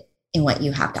interested in what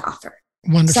you have to offer.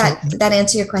 Wonderful. Did that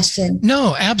answer your question?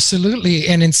 No, absolutely.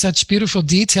 And in such beautiful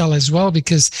detail as well,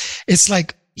 because it's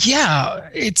like, yeah,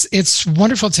 it's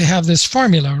wonderful to have this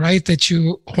formula, right?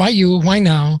 Why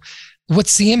now?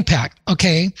 What's the impact?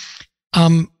 Okay.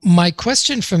 My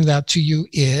question from that to you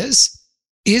is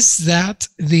that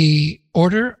the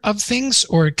order of things,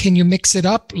 or can you mix it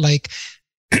up? Like,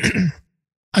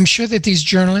 I'm sure that these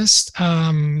journalists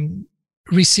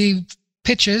receive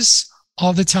pitches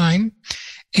all the time.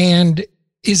 And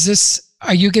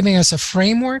are you giving us a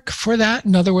framework for that?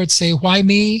 In other words, say, why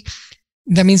me?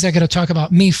 That means I got to talk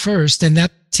about me first. And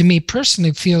that, to me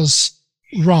personally, feels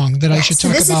wrong that I should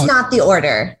talk about. This is not the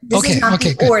order. This is not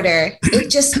the good. order.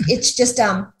 It's just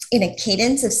in a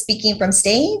cadence of speaking from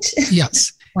stage.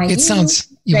 Yes. Why it you? Sounds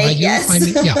right. Why you, yes. Why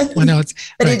me? Yeah. Well, no, it's,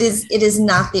 but right. it is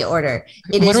not the order.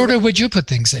 What order would you put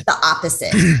things in? The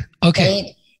opposite. Okay.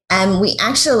 Right? And we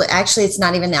actually, it's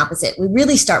not even the opposite. We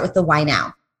really start with the why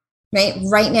now, right?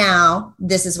 Right now,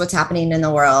 this is what's happening in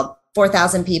the world.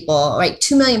 4,000 people, right?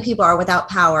 2 million people are without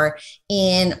power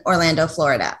in Orlando,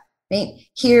 Florida, right?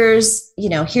 Here's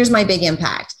my big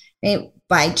impact, right?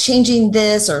 By changing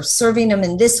this or serving them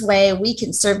in this way, we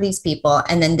can serve these people.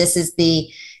 And then this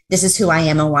is who I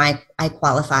am and why I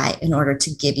qualify in order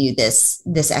to give you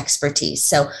this expertise.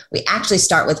 So we actually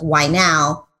start with why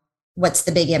now, what's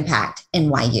the big impact, and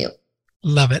why you.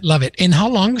 Love it. Love it. And how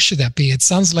long should that be? It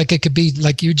sounds like it could be,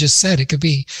 like you just said, it could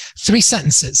be 3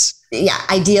 sentences. Yeah.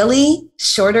 Ideally,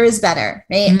 shorter is better,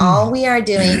 right? All we are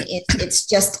doing it's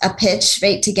just a pitch,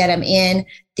 right? To get them in.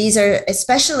 These are,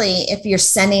 especially if you're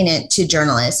sending it to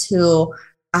journalists who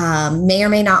may or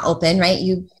may not open, right?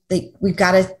 We've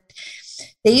got to,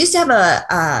 they used to have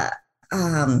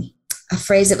a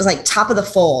phrase that was like top of the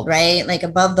fold, right? Like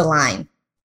above the line.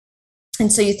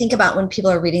 And so you think about when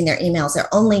people are reading their emails, they're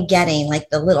only getting like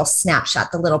the little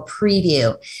snapshot, the little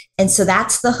preview. And so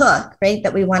that's the hook, right?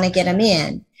 That we want to get them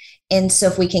in. And so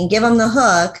if we can give them the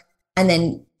hook, and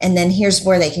then here's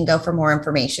where they can go for more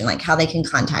information, like how they can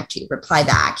contact you, reply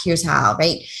back. Here's how,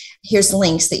 right? Here's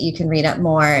links that you can read up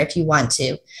more if you want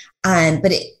to.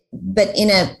 But in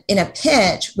a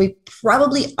pitch, we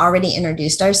probably already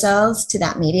introduced ourselves to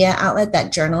that media outlet,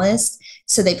 that journalist.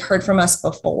 So they've heard from us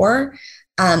before.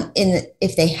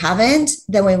 If they haven't,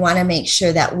 then we want to make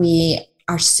sure that we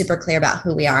are super clear about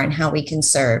who we are and how we can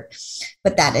serve.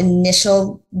 But that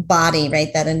initial body,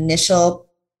 right, that initial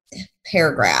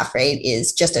paragraph, right,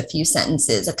 is just a few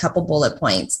sentences, a couple bullet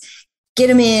points. Get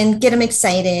them in, get them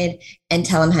excited, and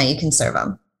tell them how you can serve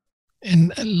them.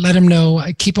 And let them know,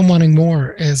 I keep them wanting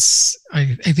more, as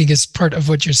I think is part of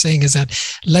what you're saying, is that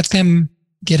let them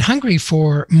get hungry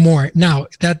for more. Now,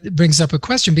 that brings up a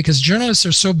question, because journalists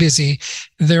are so busy.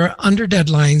 They're under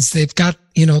deadlines. They've got,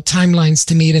 timelines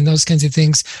to meet and those kinds of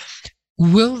things.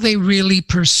 Will they really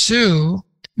pursue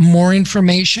more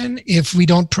information if we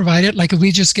don't provide it? Like if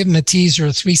we just give them a teaser, a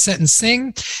 3-sentence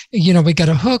thing, we got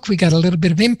a hook, we got a little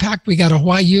bit of impact, we got a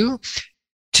why you.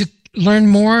 To learn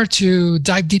more, to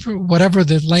dive deeper, whatever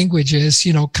the language is,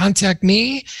 contact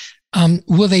me.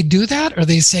 Will they do that, or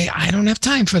they say, I don't have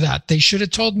time for that, they should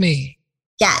have told me?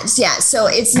 Yes. Yeah. So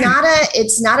it's not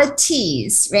a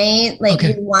tease, right? Like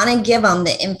we want to give them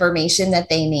the information that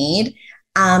they need.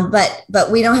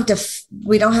 But we don't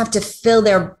have to fill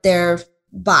their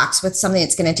box with something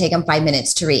that's going to take them 5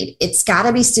 minutes to read. It's got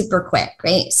to be super quick,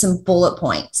 right? Some bullet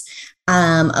points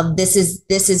of this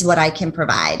is what I can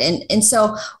provide. And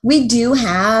so we do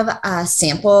have a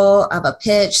sample of a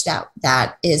pitch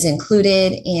that is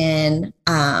included in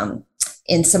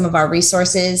some of our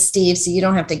resources, Steve. So you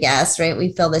don't have to guess, right?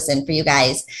 We fill this in for you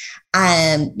guys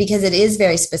because it is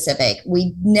very specific.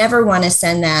 We never want to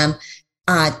send them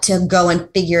to go and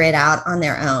figure it out on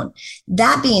their own.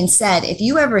 That being said, if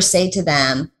you ever say to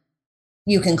them,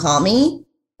 you can call me,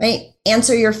 right?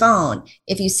 Answer your phone.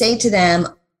 If you say to them,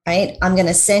 right, I'm going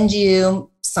to send you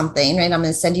something, right? I'm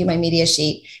going to send you my media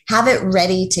sheet. Have it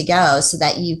ready to go so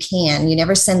that you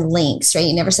never send links, right?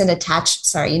 You never send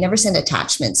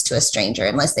attachments to a stranger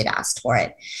unless they've asked for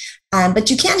it.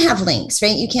 But you can have links,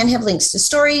 right? You can have links to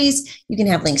stories. You can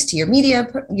have links to your media,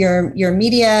 your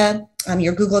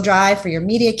Google Drive for your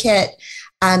media kit.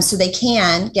 So they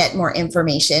can get more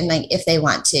information, like if they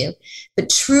want to. But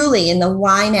truly in the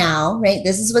why now, right?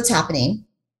 This is what's happening.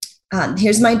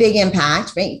 Here's my big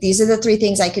impact, right? These are the 3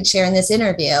 things I could share in this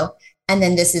interview. And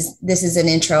then this is an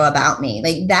intro about me.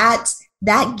 Like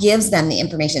that gives them the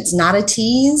information. It's not a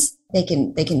tease. They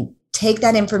can take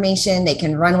that information, they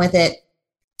can run with it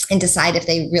and decide if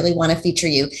they really want to feature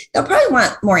you. They'll probably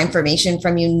want more information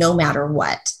from you no matter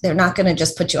what. They're not going to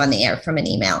just put you on the air from an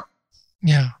email.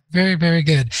 Yeah, very, very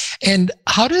good. And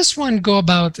how does one go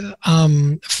about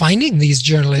finding these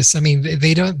journalists? I mean,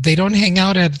 they don't hang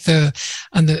out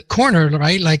on the corner,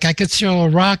 right? Like I could throw a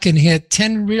rock and hit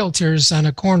 10 realtors on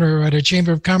a corner at a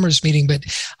Chamber of Commerce meeting, but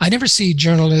I never see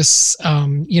journalists,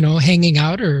 hanging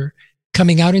out or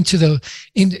coming out into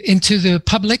the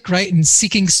public, right, and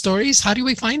seeking stories. How do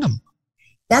we find them?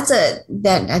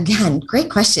 Again, great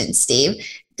question, Steve.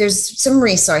 There's some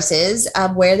resources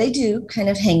of where they do kind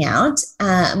of hang out.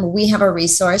 We have a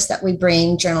resource that we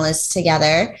bring journalists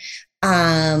together,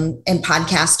 and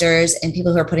podcasters and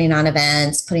people who are putting on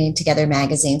events, putting together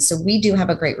magazines. So we do have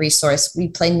a great resource. We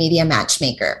play media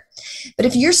matchmaker. But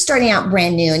if you're starting out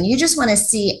brand new and you just want to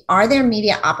see, are there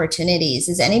media opportunities?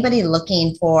 Is anybody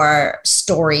looking for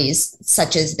stories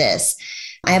such as this?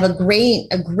 I have a great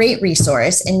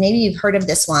resource, and maybe you've heard of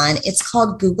this one. It's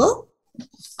called Google,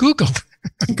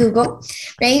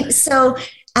 right? So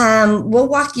we'll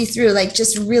walk you through, like,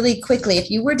 just really quickly. If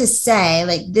you were to say,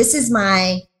 like, this is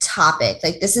my topic,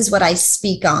 like, this is what I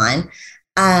speak on.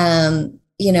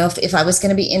 If I was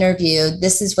going to be interviewed,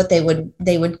 this is what they would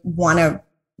want to.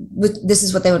 This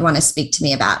is what they would want to speak to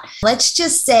me about. Let's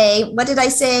just say, what did I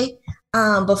say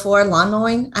before? Lawn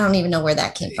mowing? I don't even know where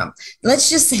that came from. Let's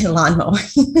just say lawn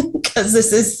mowing because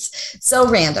this is so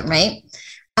random, right?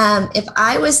 If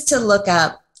I was to look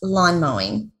up lawn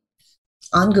mowing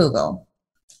on Google,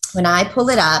 when I pull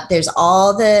it up, there's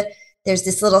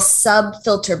this little sub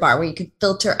filter bar where you could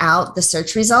filter out the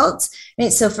search results.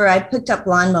 Right? So I picked up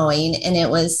lawn mowing and it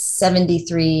was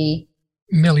 73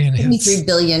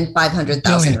 billion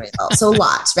 500,000 results. So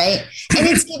lots, right? And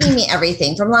it's giving me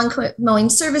everything from lawn mowing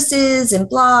services and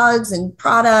blogs and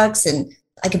products, and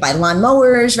I could buy lawn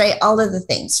mowers, right? All of the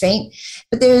things, right?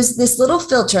 But there's this little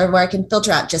filter where I can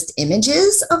filter out just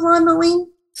images of lawn mowing,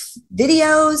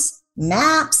 videos,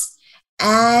 maps,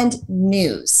 and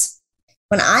news.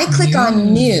 When I click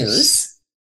on news,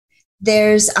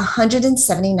 there's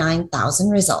 179,000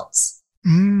 results.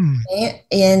 In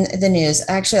the news.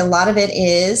 Actually, a lot of it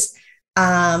is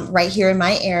right here in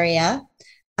my area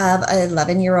of an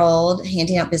 11-year-old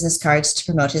handing out business cards to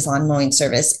promote his lawn mowing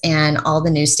service. And all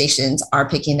the news stations are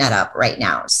picking that up right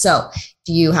now. So if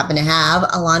you happen to have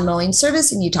a lawn mowing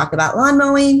service and you talk about lawn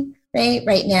mowing,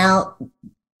 right now,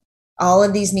 all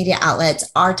of these media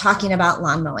outlets are talking about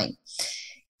lawn mowing.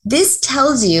 This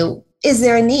tells you, is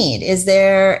there a need? Is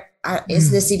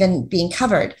this even being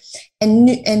covered? And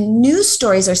news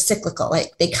stories are cyclical.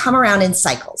 Like, they come around in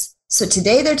cycles. So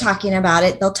today they're talking about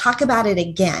it. They'll talk about it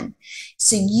again.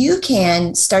 So you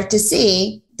can start to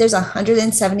see there's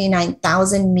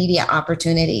 179,000 media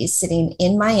opportunities sitting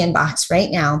in my inbox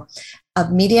right now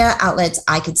of media outlets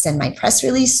I could send my press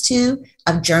release to,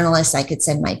 of journalists I could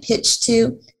send my pitch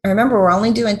to. And remember, we're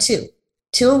only doing two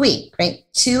a week, right?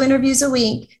 2 interviews a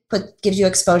week gives you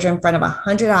exposure in front of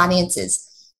 100 audiences.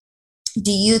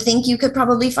 Do you think you could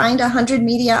probably find 100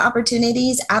 media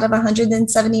opportunities out of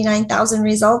 179,000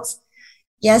 results?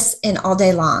 Yes, and all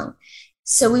day long.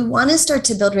 So we want to start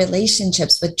to build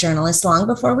relationships with journalists long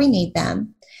before we need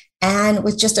them. And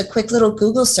with just a quick little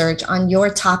Google search on your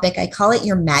topic, I call it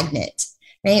your magnet,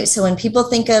 right? So when people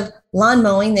think of lawn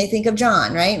mowing, they think of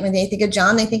John, right? When they think of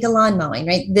John, they think of lawn mowing,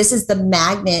 right? This is the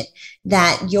magnet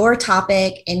that your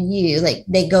topic and you, like,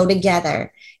 they go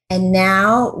together. And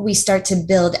now we start to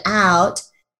build out,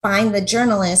 find the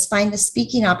journalists, find the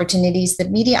speaking opportunities, the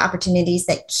media opportunities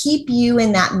that keep you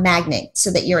in that magnet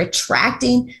so that you're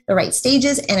attracting the right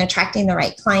stages and attracting the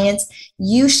right clients.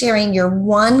 You sharing your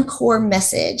one core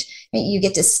message, right? You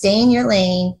get to stay in your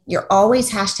lane. You're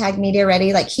always hashtag media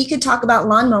ready. Like, he could talk about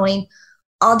lawn mowing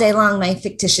all day long, my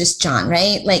fictitious John,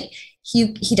 right? Like,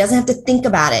 he doesn't have to think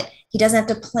about it. He doesn't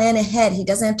have to plan ahead. He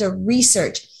doesn't have to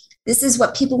research. This is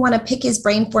what people want to pick his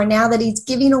brain for now that he's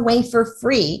giving away for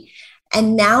free.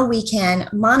 And now we can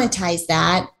monetize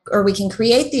that, or we can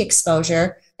create the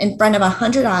exposure in front of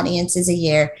 100 audiences a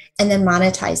year and then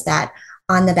monetize that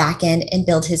on the back end and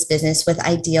build his business with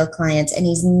ideal clients. And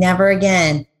he's never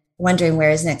again wondering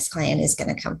where his next client is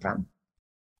going to come from.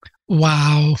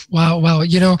 Wow.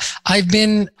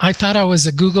 I thought I was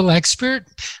a Google expert,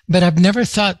 but I've never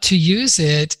thought to use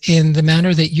it in the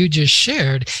manner that you just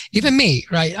shared. Even me,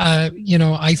 right?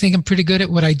 I think I'm pretty good at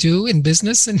what I do in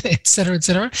business and et cetera,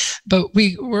 but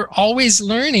we're always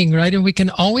learning, right? And we can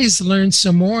always learn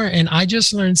some more. And I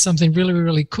just learned something really,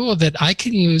 really cool that I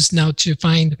can use now to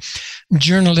find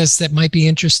journalists that might be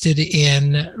interested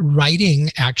in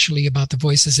writing actually about the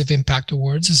Voices of Impact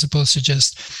Awards, as opposed to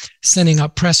just sending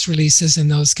out press releases and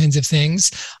those kinds of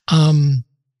things.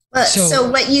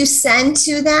 So what you send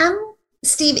to them,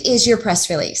 Steve, is your press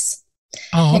release.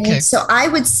 Oh, okay. And so I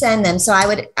would send them. So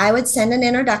I would send an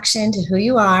introduction to who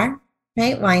you are,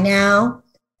 right? Why now?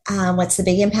 What's the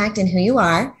big impact and who you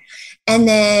are? And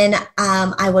then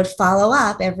I would follow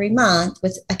up every month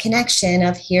with a connection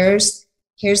of here's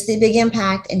the big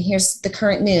impact and here's the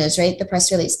current news, right? The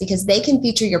press release, because they can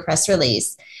feature your press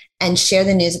release and share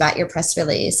the news about your press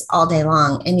release all day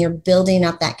long. And you're building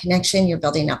up that connection. You're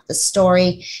building up the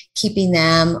story, keeping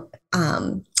them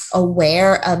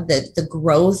aware of the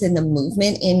growth and the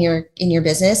movement in your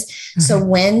business. Mm-hmm. So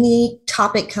when the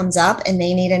topic comes up and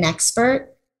they need an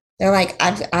expert, they're like,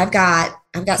 I've got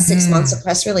 6 months of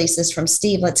press releases from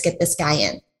Steve. Let's get this guy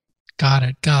in. Got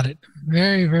it.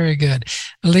 Very, very good.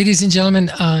 Ladies and gentlemen,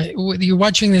 whether you're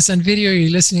watching this on video, or you're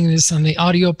listening to this on the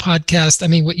audio podcast, I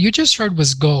mean, what you just heard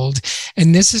was gold.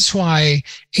 And this is why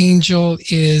Angel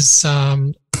is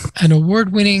an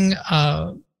award-winning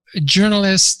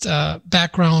journalist,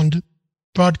 background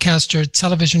broadcaster,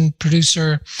 television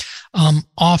producer,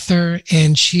 author,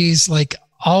 and she's like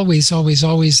always on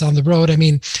the road. I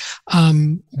mean,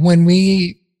 when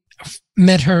we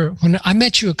met her, when I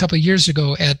met you a couple of years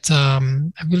ago at,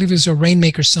 I believe it was a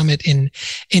Rainmaker Summit in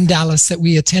Dallas that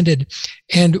we attended.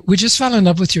 And we just fell in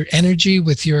love with your energy,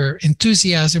 with your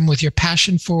enthusiasm, with your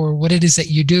passion for what it is that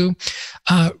you do.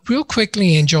 Real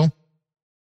quickly, Angel,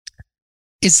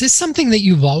 is this something that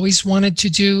you've always wanted to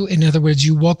do? In other words,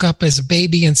 you woke up as a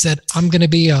baby and said, I'm going to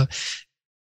be a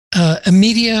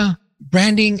media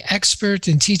branding expert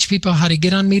and teach people how to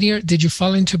get on media? Did you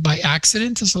fall into it by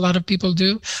accident, as a lot of people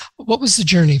do? What was the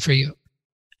journey for you?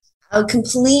 Oh,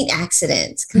 complete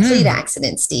accident,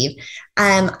 Steve.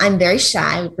 I'm very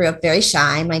shy. I grew up very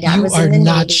shy. My dad was in the Navy.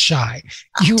 You are not shy.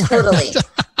 You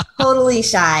totally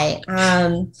shy.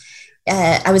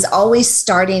 I was always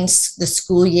starting the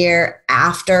school year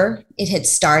after it had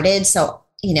started. So,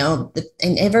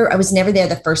 I was never there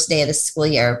the first day of the school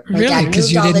year. My dad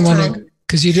moved all the time.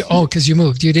 Because you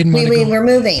moved. You didn't want to go. We were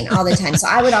moving all the time. So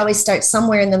I would always start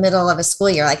somewhere in the middle of a school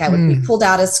year. Like I would be pulled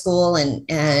out of school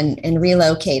and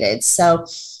relocated. So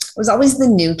I was always the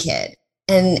new kid.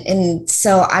 And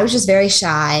so I was just very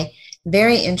shy,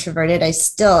 very introverted. I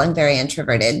still am very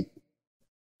introverted.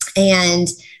 And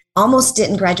almost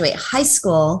didn't graduate high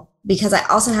school because I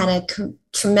also had a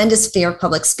tremendous fear of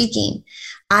public speaking.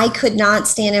 I could not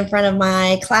stand in front of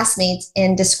my classmates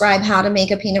and describe how to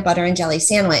make a peanut butter and jelly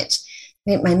sandwich.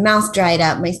 My mouth dried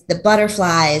up, the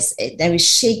butterflies, I was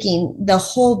shaking the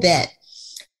whole bit.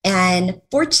 And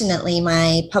fortunately,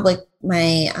 my public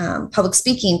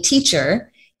speaking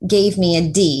teacher gave me a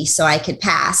D so I could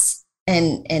pass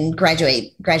and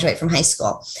graduate from high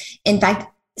school. In fact,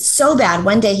 so bad,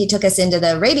 one day he took us into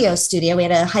the radio studio. We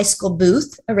had a high school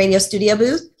booth, a radio studio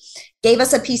booth, gave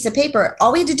us a piece of paper.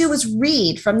 All we had to do was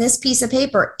read from this piece of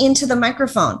paper into the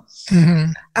microphone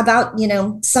about,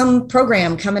 some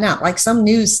program coming up, like some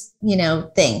news,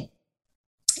 thing.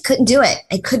 Couldn't do it.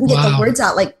 I couldn't get the words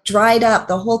out, like dried up,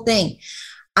 the whole thing.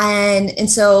 And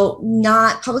so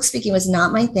public speaking was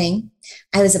not my thing.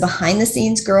 I was a behind the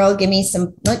scenes girl. Give me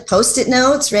some Post-it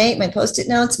notes, right? My Post-it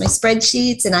notes, my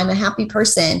spreadsheets, and I'm a happy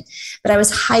person. But I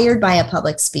was hired by a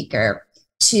public speaker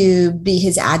to be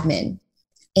his admin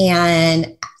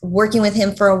and working with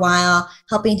him for a while,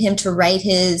 helping him to write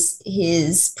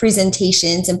his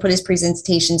presentations and put his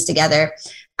presentations together.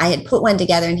 I had put one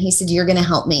together and he said, you're going to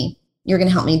help me. You're going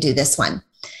to help me do this one.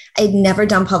 I'd never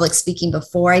done public speaking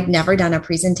before. I'd never done a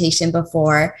presentation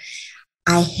before.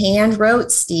 I hand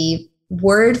wrote, Steve,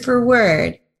 word for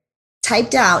word,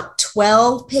 typed out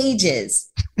 12 pages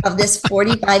of this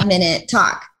 45-minute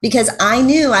talk because I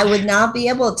knew I would not be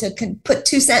able to put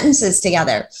 2 sentences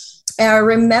together. I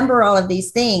remember all of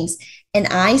these things. And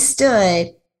I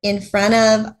stood in front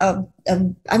of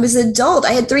I was an adult.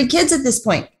 I had 3 kids at this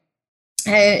point.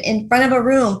 In front of a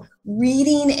room,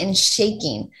 reading and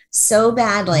shaking so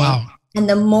badly. Wow. And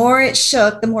the more it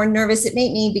shook, the more nervous it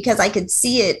made me because I could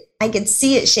see it. I could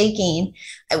see it shaking.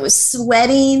 I was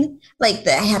sweating, I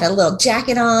had a little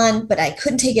jacket on, but I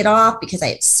couldn't take it off because I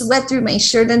had sweat through my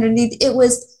shirt underneath. It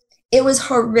was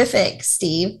horrific,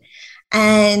 Steve.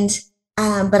 And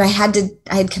but I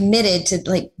had committed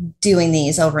to doing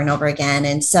these over and over again.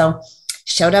 And so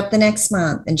showed up the next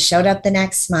month and showed up the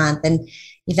next month. And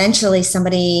eventually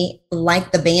somebody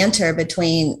liked the banter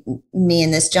between me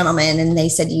and this gentleman. And they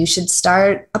said, you should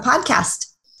start a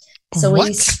podcast. So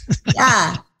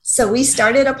So we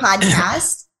started a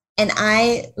podcast and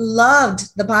I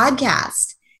loved the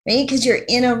podcast, right? Because you're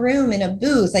in a room, in a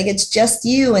booth, it's just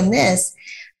you and this.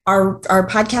 Our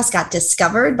podcast got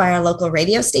discovered by our local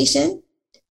radio station.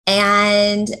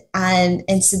 And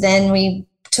so then we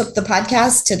took the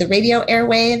podcast to the radio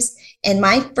airwaves. And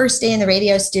my first day in the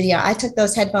radio studio, I took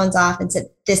those headphones off and said,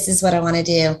 this is what I want to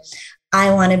do.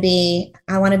 I want to be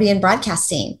in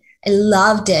broadcasting. I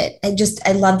loved it.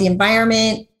 I loved the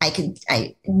environment.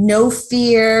 No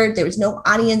fear. There was no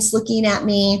audience looking at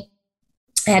me.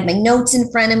 I had my notes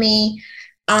in front of me.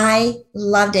 I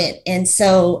loved it. And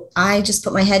so I just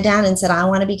put my head down and said, I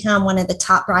want to become one of the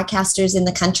top broadcasters in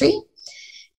the country.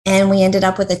 And we ended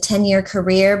up with a 10-year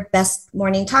career, best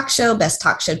morning talk show, best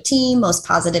talk show team, most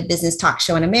positive business talk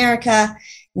show in America,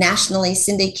 nationally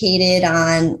syndicated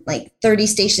on like 30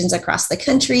 stations across the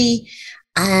country.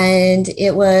 And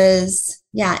it was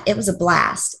a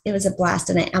blast. It was a blast,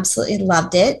 and I absolutely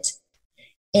loved it.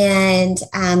 And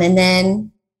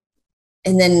then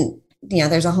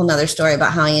there's a whole nother story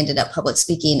about how I ended up public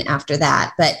speaking after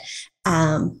that. But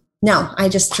no, I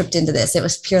just tripped into this. It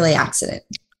was purely accident.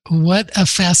 What a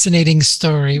fascinating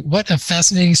story. What a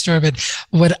fascinating story. But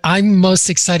what I'm most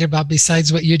excited about,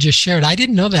 besides what you just shared, I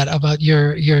didn't know that about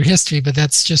your history, but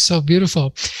that's just so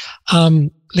beautiful.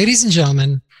 Ladies and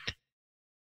gentlemen,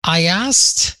 I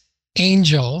asked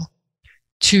Angel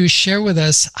to share with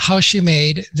us how she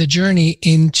made the journey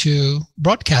into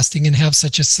broadcasting and have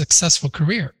such a successful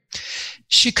career.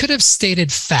 She could have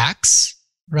stated facts,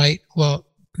 right? Well,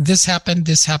 this happened,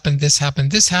 this happened, this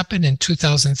happened, this happened. In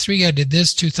 2003, I did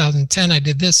this. 2010, I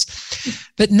did this.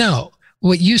 But no,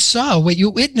 what you saw, what you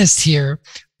witnessed here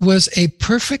was a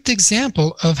perfect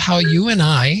example of how you and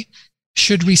I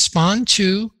should respond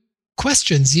to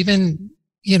questions, even,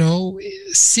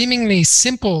 seemingly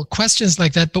simple questions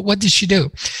like that. But what did she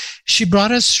do? She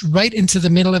brought us right into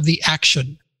the middle of the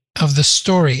action of the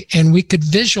story. And we could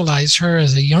visualize her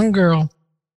as a young girl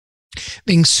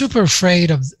being super afraid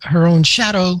of her own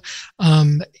shadow.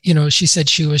 She said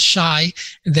she was shy,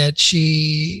 that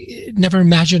she never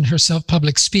imagined herself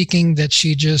public speaking, that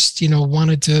she just,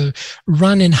 wanted to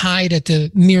run and hide at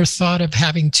the mere thought of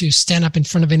having to stand up in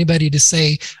front of anybody to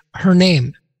say her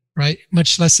name, right?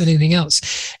 Much less anything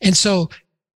else. And so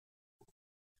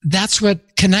that's what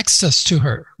connects us to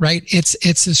her, right? It's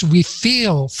as we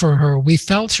feel for her. We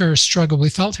felt her struggle. We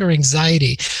felt her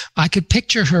anxiety. I could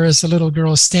picture her as a little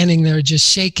girl standing there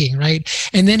just shaking, right?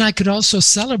 And then I could also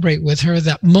celebrate with her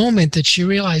that moment that she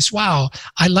realized, wow,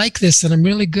 I like this and I'm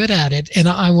really good at it. And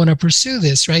I want to pursue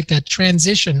this, right? That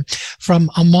transition from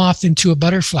a moth into a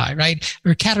butterfly, right?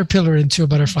 Or caterpillar into a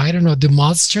butterfly. I don't know. Do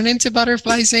moths turn into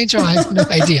butterflies, Angel? I have no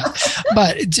idea.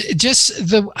 But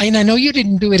and I know you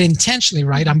didn't do it intentionally,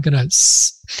 right?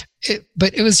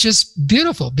 But it was just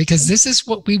beautiful, because this is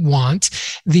what we want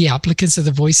the applicants of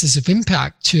the Voices of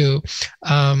Impact to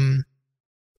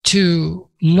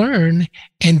learn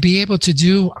and be able to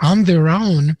do on their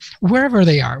own, wherever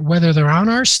they are, whether they're on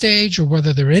our stage or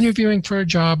whether they're interviewing for a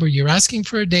job, or you're asking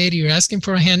for a date, or you're asking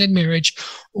for a hand in marriage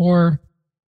or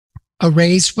a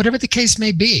raise, whatever the case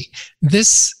may be.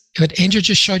 What Angel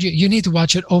just showed you, you need to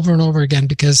watch it over and over again,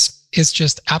 because it's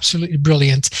just absolutely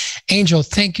brilliant. Angel,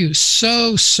 thank you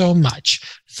so, so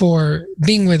much for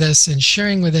being with us and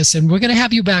sharing with us. And we're going to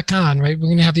have you back on, right? We're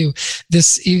going to have you,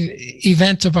 this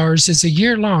event of ours is a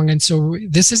year long. And so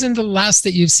this isn't the last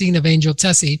that you've seen of Angel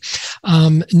Tuccy,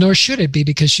 nor should it be,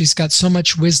 because she's got so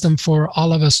much wisdom for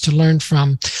all of us to learn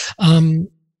from. And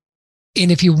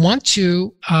if you want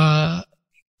to,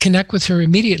 connect with her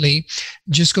immediately,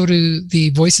 just go to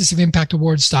the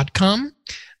voicesofImpactAwards.com,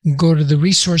 go to the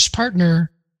resource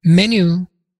partner menu,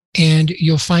 and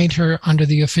you'll find her under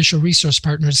the official resource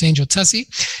partners, Angel Tuccy.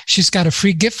 She's got a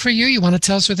free gift for you. You want to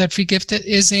tell us what that free gift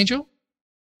is, Angel?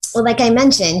 Well, like I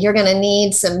mentioned, you're going to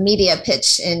need some media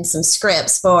pitch and some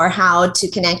scripts for how to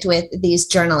connect with these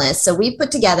journalists. So we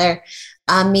put together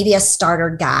a media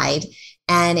starter guide,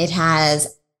 and it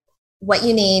has what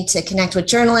you need to connect with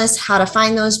journalists, how to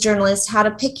find those journalists, how to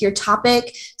pick your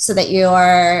topic so that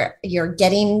you're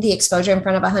getting the exposure in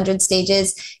front of 100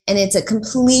 stages. And it's a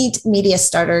complete media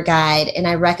starter guide. And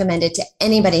I recommend it to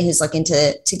anybody who's looking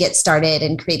to get started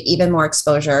and create even more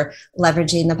exposure,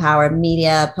 leveraging the power of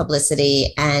media,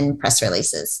 publicity, and press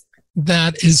releases.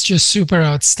 That is just super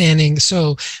outstanding.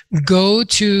 So go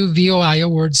to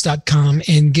voiawards.com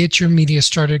and get your media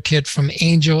starter kit from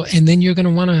Angel. And then you're going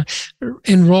to want to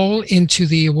enroll into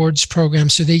the awards program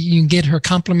so that you can get her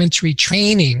complimentary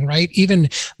training, right? Even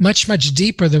much, much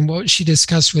deeper than what she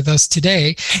discussed with us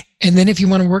today. And then if you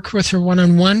want to work with her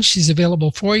one-on-one, she's available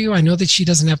for you. I know that she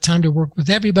doesn't have time to work with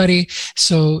everybody,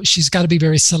 so she's got to be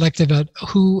very selective about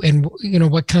who and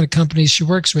what kind of companies she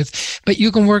works with. But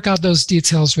you can work out those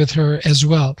details with her as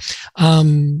well.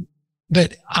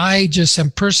 But I just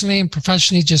am personally and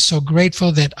professionally just so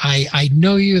grateful that I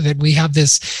know you, that we have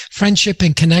this friendship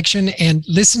and connection. And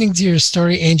listening to your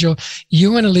story, Angel,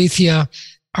 you and Alethea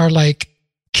are like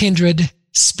kindred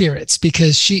spirits,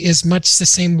 because she is much the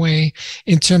same way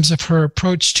in terms of her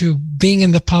approach to being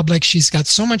in the public. She's got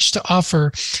so much to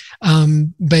offer,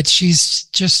 but she's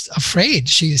just afraid.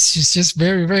 She's just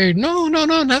very, very, no,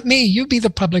 not me. You be the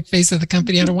public face of the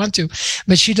company. I don't want to.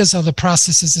 But she does all the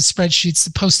processes, the spreadsheets,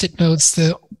 the Post-it notes,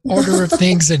 the order of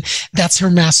things, and that's her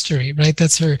mastery, right?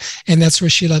 That's her, and that's where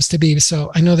she loves to be.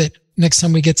 So I know that next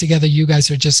time we get together, you guys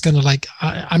are just going to like,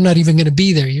 I'm not even going to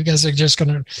be there. You guys are just going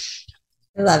to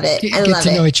I love it. Get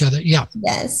to know each other. Yeah.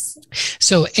 Yes.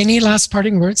 So any last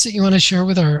parting words that you want to share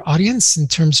with our audience in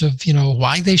terms of,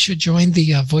 why they should join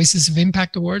the Voices of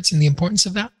Impact Awards and the importance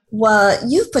of that? Well,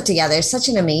 you've put together such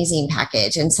an amazing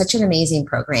package and such an amazing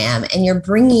program, and you're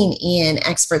bringing in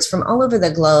experts from all over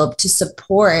the globe to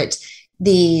support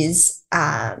these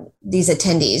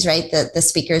attendees, right? The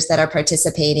speakers that are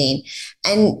participating,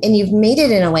 and you've made it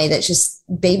in a way that's just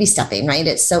baby stepping, right?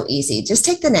 It's so easy. Just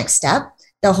take the next step.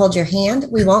 They'll hold your hand.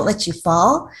 We won't let you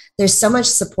fall. There's so much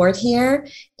support here.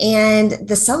 And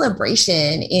the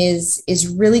celebration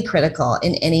is really critical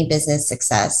in any business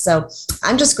success. So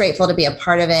I'm just grateful to be a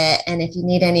part of it. And if you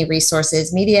need any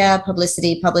resources, media,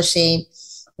 publicity, publishing,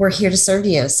 we're here to serve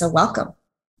you. So welcome.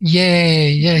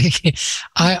 Yay.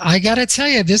 I gotta tell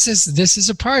you, this is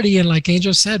a party. And like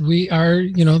Angel said, we are,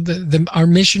 our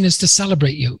mission is to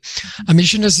celebrate you. Our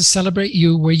mission is to celebrate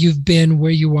you where you've been,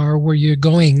 where you are, where you're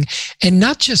going, and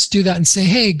not just do that and say,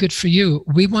 hey, good for you.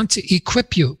 We want to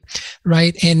equip you,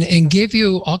 right? And give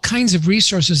you all kinds of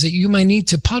resources that you might need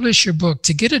to publish your book,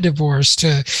 to get a divorce,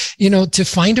 to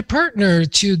find a partner,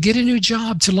 to get a new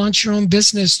job, to launch your own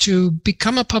business, to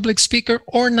become a public speaker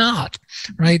or not,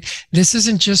 right? This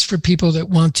isn't just for people that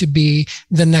want to be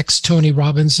the next Tony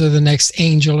Robbins or the next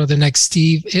Angel or the next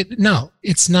Steve. No,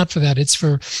 it's not for that. It's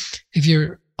for, if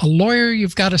you're a lawyer,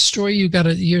 you've got a story,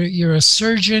 you're a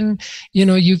surgeon,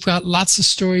 you've got lots of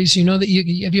stories, that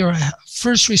if you're a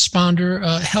first responder,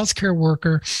 a healthcare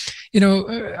worker,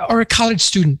 or a college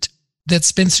student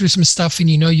that's been through some stuff and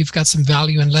you've got some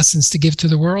value and lessons to give to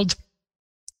the world.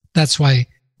 That's why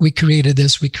we created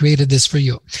this. We created this for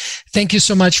you. Thank you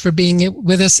so much for being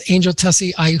with us, Angel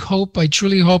Tuccy. I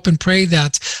truly hope and pray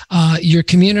that your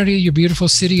community, your beautiful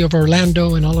city of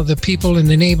Orlando, and all of the people and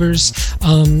the neighbors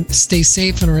stay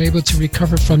safe and are able to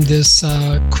recover from this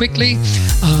quickly.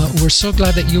 We're so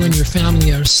glad that you and your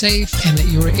family are safe and that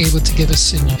you were able to give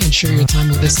us and share your time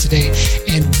with us today.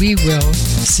 And we will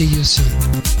see you soon.